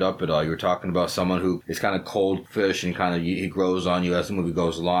he's warmed up at all. You were talking about someone who is kind of cold fish and kind of he grows on you as the movie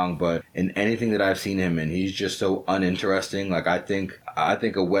goes along. But in anything that I've seen him in, he's just so uninteresting. Like I think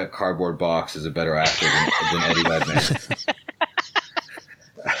a wet cardboard box is a better actor than Eddie Redmayne.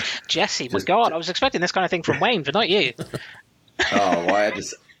 Jesse, my God, I was expecting this kind of thing from Wayne, but not you. Oh, well,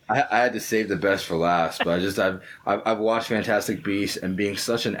 I had to save the best for last, but I've watched Fantastic Beasts, and being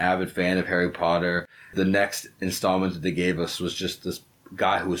such an avid fan of Harry Potter, the next installment that they gave us was just this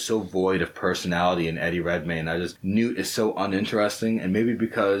guy who was so void of personality in Eddie Redmayne. I just knew it's so uninteresting, and maybe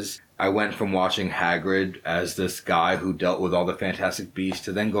because I went from watching Hagrid as this guy who dealt with all the Fantastic Beasts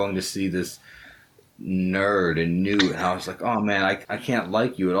to then going to see this nerd and Newt, and I was like, oh man, I can't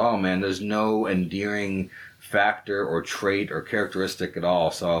like you at all, man. There's no endearing factor or trait or characteristic at all.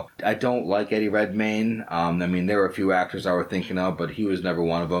 So I don't like Eddie Redmayne. I mean, there were a few actors I were thinking of, but he was never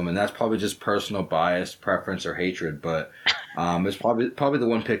one of them, and that's probably just personal bias, preference, or hatred. But it's probably the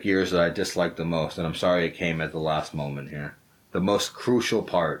one pick of yours that I disliked the most, and I'm sorry it came at the last moment here. The most crucial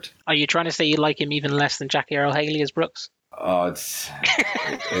part. Are you trying to say you like him even less than Jackie Earle Haley as Brooks? Oh, it's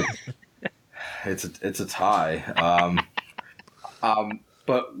a tie.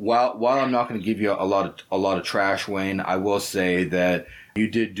 But while I'm not going to give you a lot of trash, Wayne, I will say that you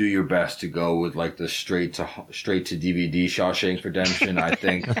did do your best to go with like the straight to DVD Shawshank Redemption. I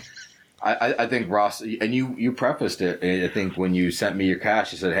think I think Ross, and you prefaced it. I think when you sent me your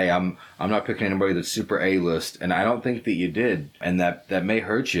cast, you said, "Hey, I'm not picking anybody that's super A-list," and I don't think that you did, and that may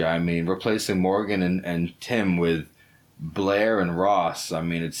hurt you. I mean, replacing Morgan and Tim with Blair and Ross. I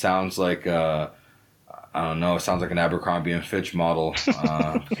mean, it sounds like I don't know. It sounds like an Abercrombie and Fitch model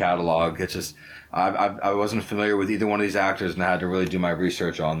catalog. It's just I wasn't familiar with either one of these actors, and I had to really do my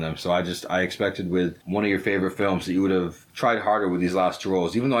research on them. So I expected with one of your favorite films that you would have tried harder with these last two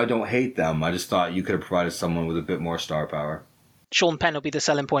roles. Even though I don't hate them, I just thought you could have provided someone with a bit more star power. Sean Penn will be the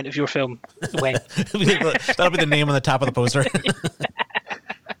selling point of your film, Wayne. That'll be the name on the top of the poster.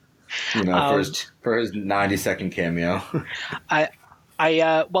 For his 90-second cameo.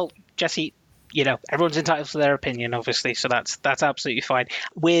 Well, Jesse, everyone's entitled to their opinion, obviously, so that's absolutely fine.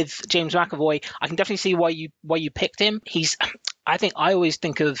 With James McAvoy, I can definitely see why you picked him. I think I always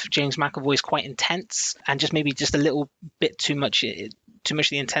think of James McAvoy as quite intense and just maybe just a little bit too much too much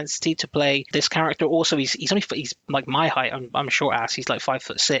of the intensity to play this character. Also, he's like my height. I'm a short ass. He's like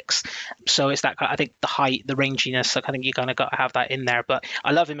 5'6", so it's that I think the height, the ranginess. Like, I think you kind of got to have that in there. But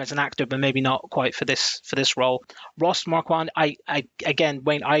I love him as an actor, but maybe not quite for this role. Ross Marquand, I again,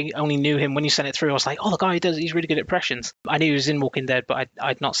 Wayne, I only knew him when you sent it through. I was like, oh, the guy he's really good at impressions. I knew he was in Walking Dead, but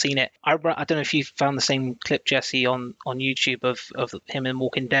I'd not seen it. I don't know if you found the same clip, Jesse, on YouTube of him in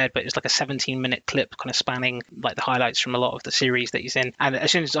Walking Dead, but it's like a 17-minute clip kind of spanning like the highlights from a lot of the series that he's in. And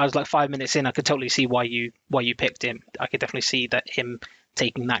as soon as I was like 5 minutes in, I could totally see why you picked him. I could definitely see that him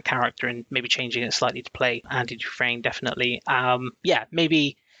taking that character and maybe changing it slightly to play Andy Dufresne, definitely.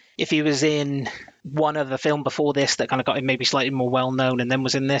 Maybe if he was in one other film before this that kind of got him maybe slightly more well known and then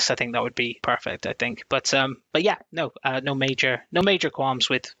was in this, I think that would be perfect, I think. But yeah, no major qualms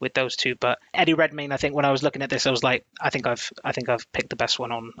with those two. But Eddie Redmayne, I think when I was looking at this, I was like, I think I've picked the best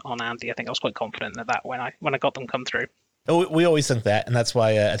one on Andy. I think I was quite confident in that when I got them come through. We always think that, and that's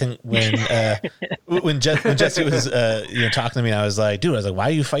why I think when Jesse was talking to me, I was like, why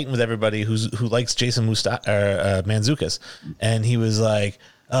are you fighting with everybody who likes Jason Mantzoukas? And he was like,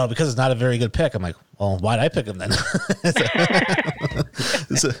 oh, because it's not a very good pick. I'm like, well, why'd I pick him then? I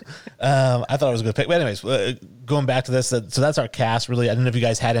thought it was a good pick. But anyways, going back to this, so that's our cast, really. I don't know if you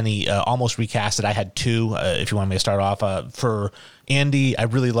guys had any almost recasted. I had two, if you want me to start off. For Andy, I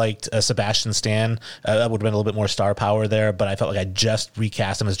really liked Sebastian Stan. That would have been a little bit more star power there, but I felt like I just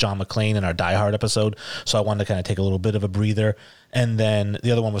recast him as John McClane in our Die Hard episode, so I wanted to kind of take a little bit of a breather. And then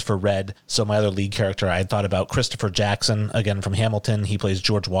the other one was for Red. So my other lead character, I had thought about Christopher Jackson, again from Hamilton. He plays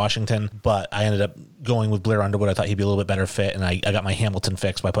George Washington, but I ended up going with Blair Underwood. I thought he'd be a little bit better fit, and I got my Hamilton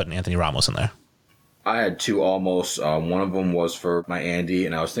fix by putting Anthony Ramos in there. I had two almost. One of them was for my Andy,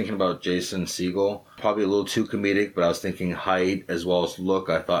 and I was thinking about Jason Segel. Probably a little too comedic, but I was thinking height as well as look.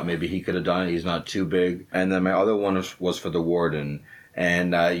 I thought maybe he could have done it. He's not too big. And then my other one was for the Warden.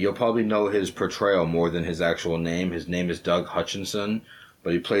 And you'll probably know his portrayal more than his actual name. His name is Doug Hutchinson,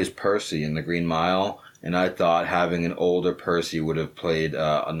 but he plays Percy in The Green Mile. And I thought having an older Percy would have played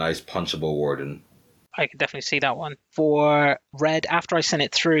a nice punchable Warden. I could definitely see that one. For Red, after I sent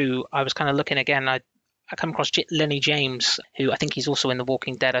it through, I was kind of looking again. I come across Lenny James, who I think he's also in The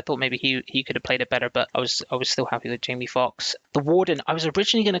Walking Dead. I thought maybe he could have played it better, but I was still happy with Jamie Foxx. The Warden, I was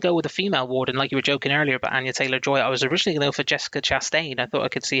originally going to go with a female Warden, like you were joking earlier about Anya Taylor-Joy. I was originally going to go for Jessica Chastain. I thought I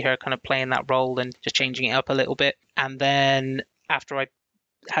could see her kind of playing that role and just changing it up a little bit. And then after I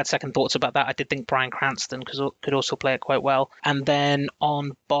had second thoughts about that, I did think Bryan Cranston could also play it quite well. And then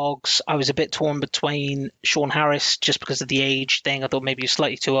on Boggs, I was a bit torn between Sean Harris just because of the age thing. I thought maybe he's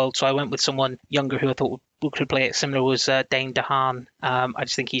slightly too old, so I went with someone younger who I thought could play it similar was Dane DeHaan. I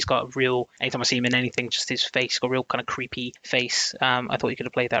just think he's got a real, anytime I see him in anything, just his face, got a real kind of creepy face. I thought he could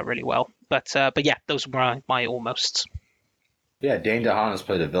have played that really well. But yeah, those were my almosts. Yeah, Dane DeHaan has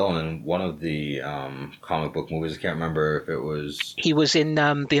played a villain in one of the comic book movies. I can't remember if it was... He was in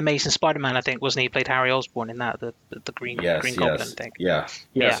The Amazing Spider-Man, I think, wasn't he? He played Harry Osborn in that, the Green Goblin thing. Yeah,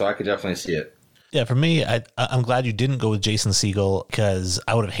 so I could definitely see it. Yeah, for me, I'm glad you didn't go with Jason Segel because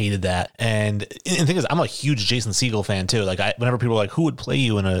I would have hated that. And the thing is, I'm a huge Jason Segel fan too. Like, whenever people are like, "Who would play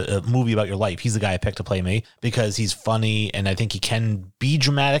you in a movie about your life?" He's the guy I picked to play me because he's funny and I think he can be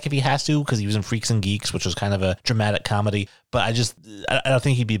dramatic if he has to because he was in Freaks and Geeks, which was kind of a dramatic comedy. But I don't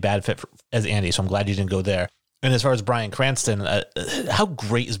think he'd be a bad fit as Andy. So I'm glad you didn't go there. And as far as Bryan Cranston, how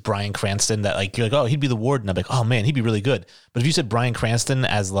great is Bryan Cranston that like you're like, oh, he'd be the Warden. I'm like, oh man, he'd be really good. But if you said Bryan Cranston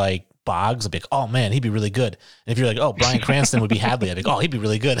as like Boggs, I'd be like, oh man, he'd be really good. And if you're like, oh, Bryan Cranston would be Hadley, I'd be like, oh, he'd be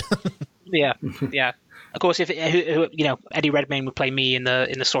really good. Yeah. Of course, if Eddie Redmayne would play me in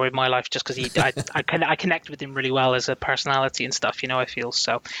the story of my life, just because I connect with him really well as a personality and stuff. I feel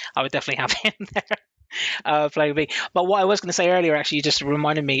so. I would definitely have him there. Playing me. But what I was going to say earlier, actually, you just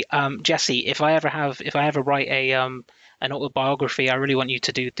reminded me, Jesse, if I ever write an autobiography, I really want you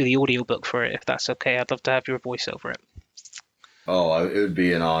to do the audiobook for it, if that's okay. I'd love to have your voice over it. Oh, it would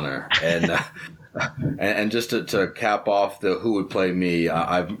be an honor. And and just to cap off the who would play me,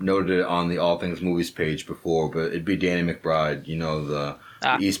 I've noted it on the All Things Movies page before, but it'd be Danny McBride, the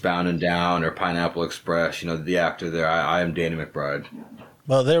Eastbound and Down or Pineapple Express, the actor there. I am Danny McBride.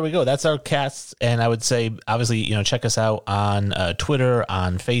 Well, there we go. That's our cast. And I would say, obviously, check us out on Twitter,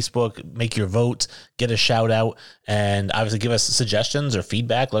 on Facebook, make your vote, get a shout out, and obviously give us suggestions or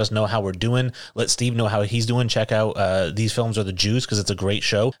feedback. Let us know how we're doing. Let Steve know how he's doing. Check out These Films Are the Jews because it's a great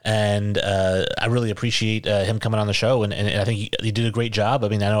show. And I really appreciate him coming on the show. And I think he did a great job. I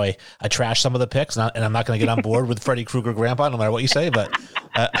mean, I know I trashed some of the picks, and I'm not going to get on board with Freddy Krueger Grandpa, no matter what you say, but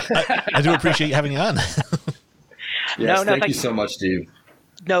I do appreciate having you on. Yes, thank you so much, Steve.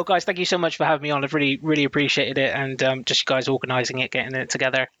 No, guys, thank you so much for having me on. I've really, really appreciated it, and just you guys organising it, getting it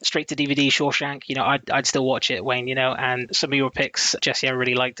together. Straight to DVD, Shawshank. I'd still watch it, Wayne. And some of your picks, Jesse, I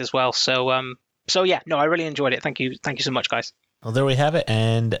really liked as well. So yeah, no, I really enjoyed it. Thank you so much, guys. Well, there we have it,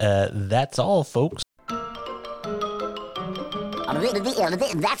 and that's all, folks.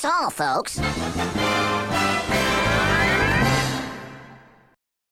 That's all, folks.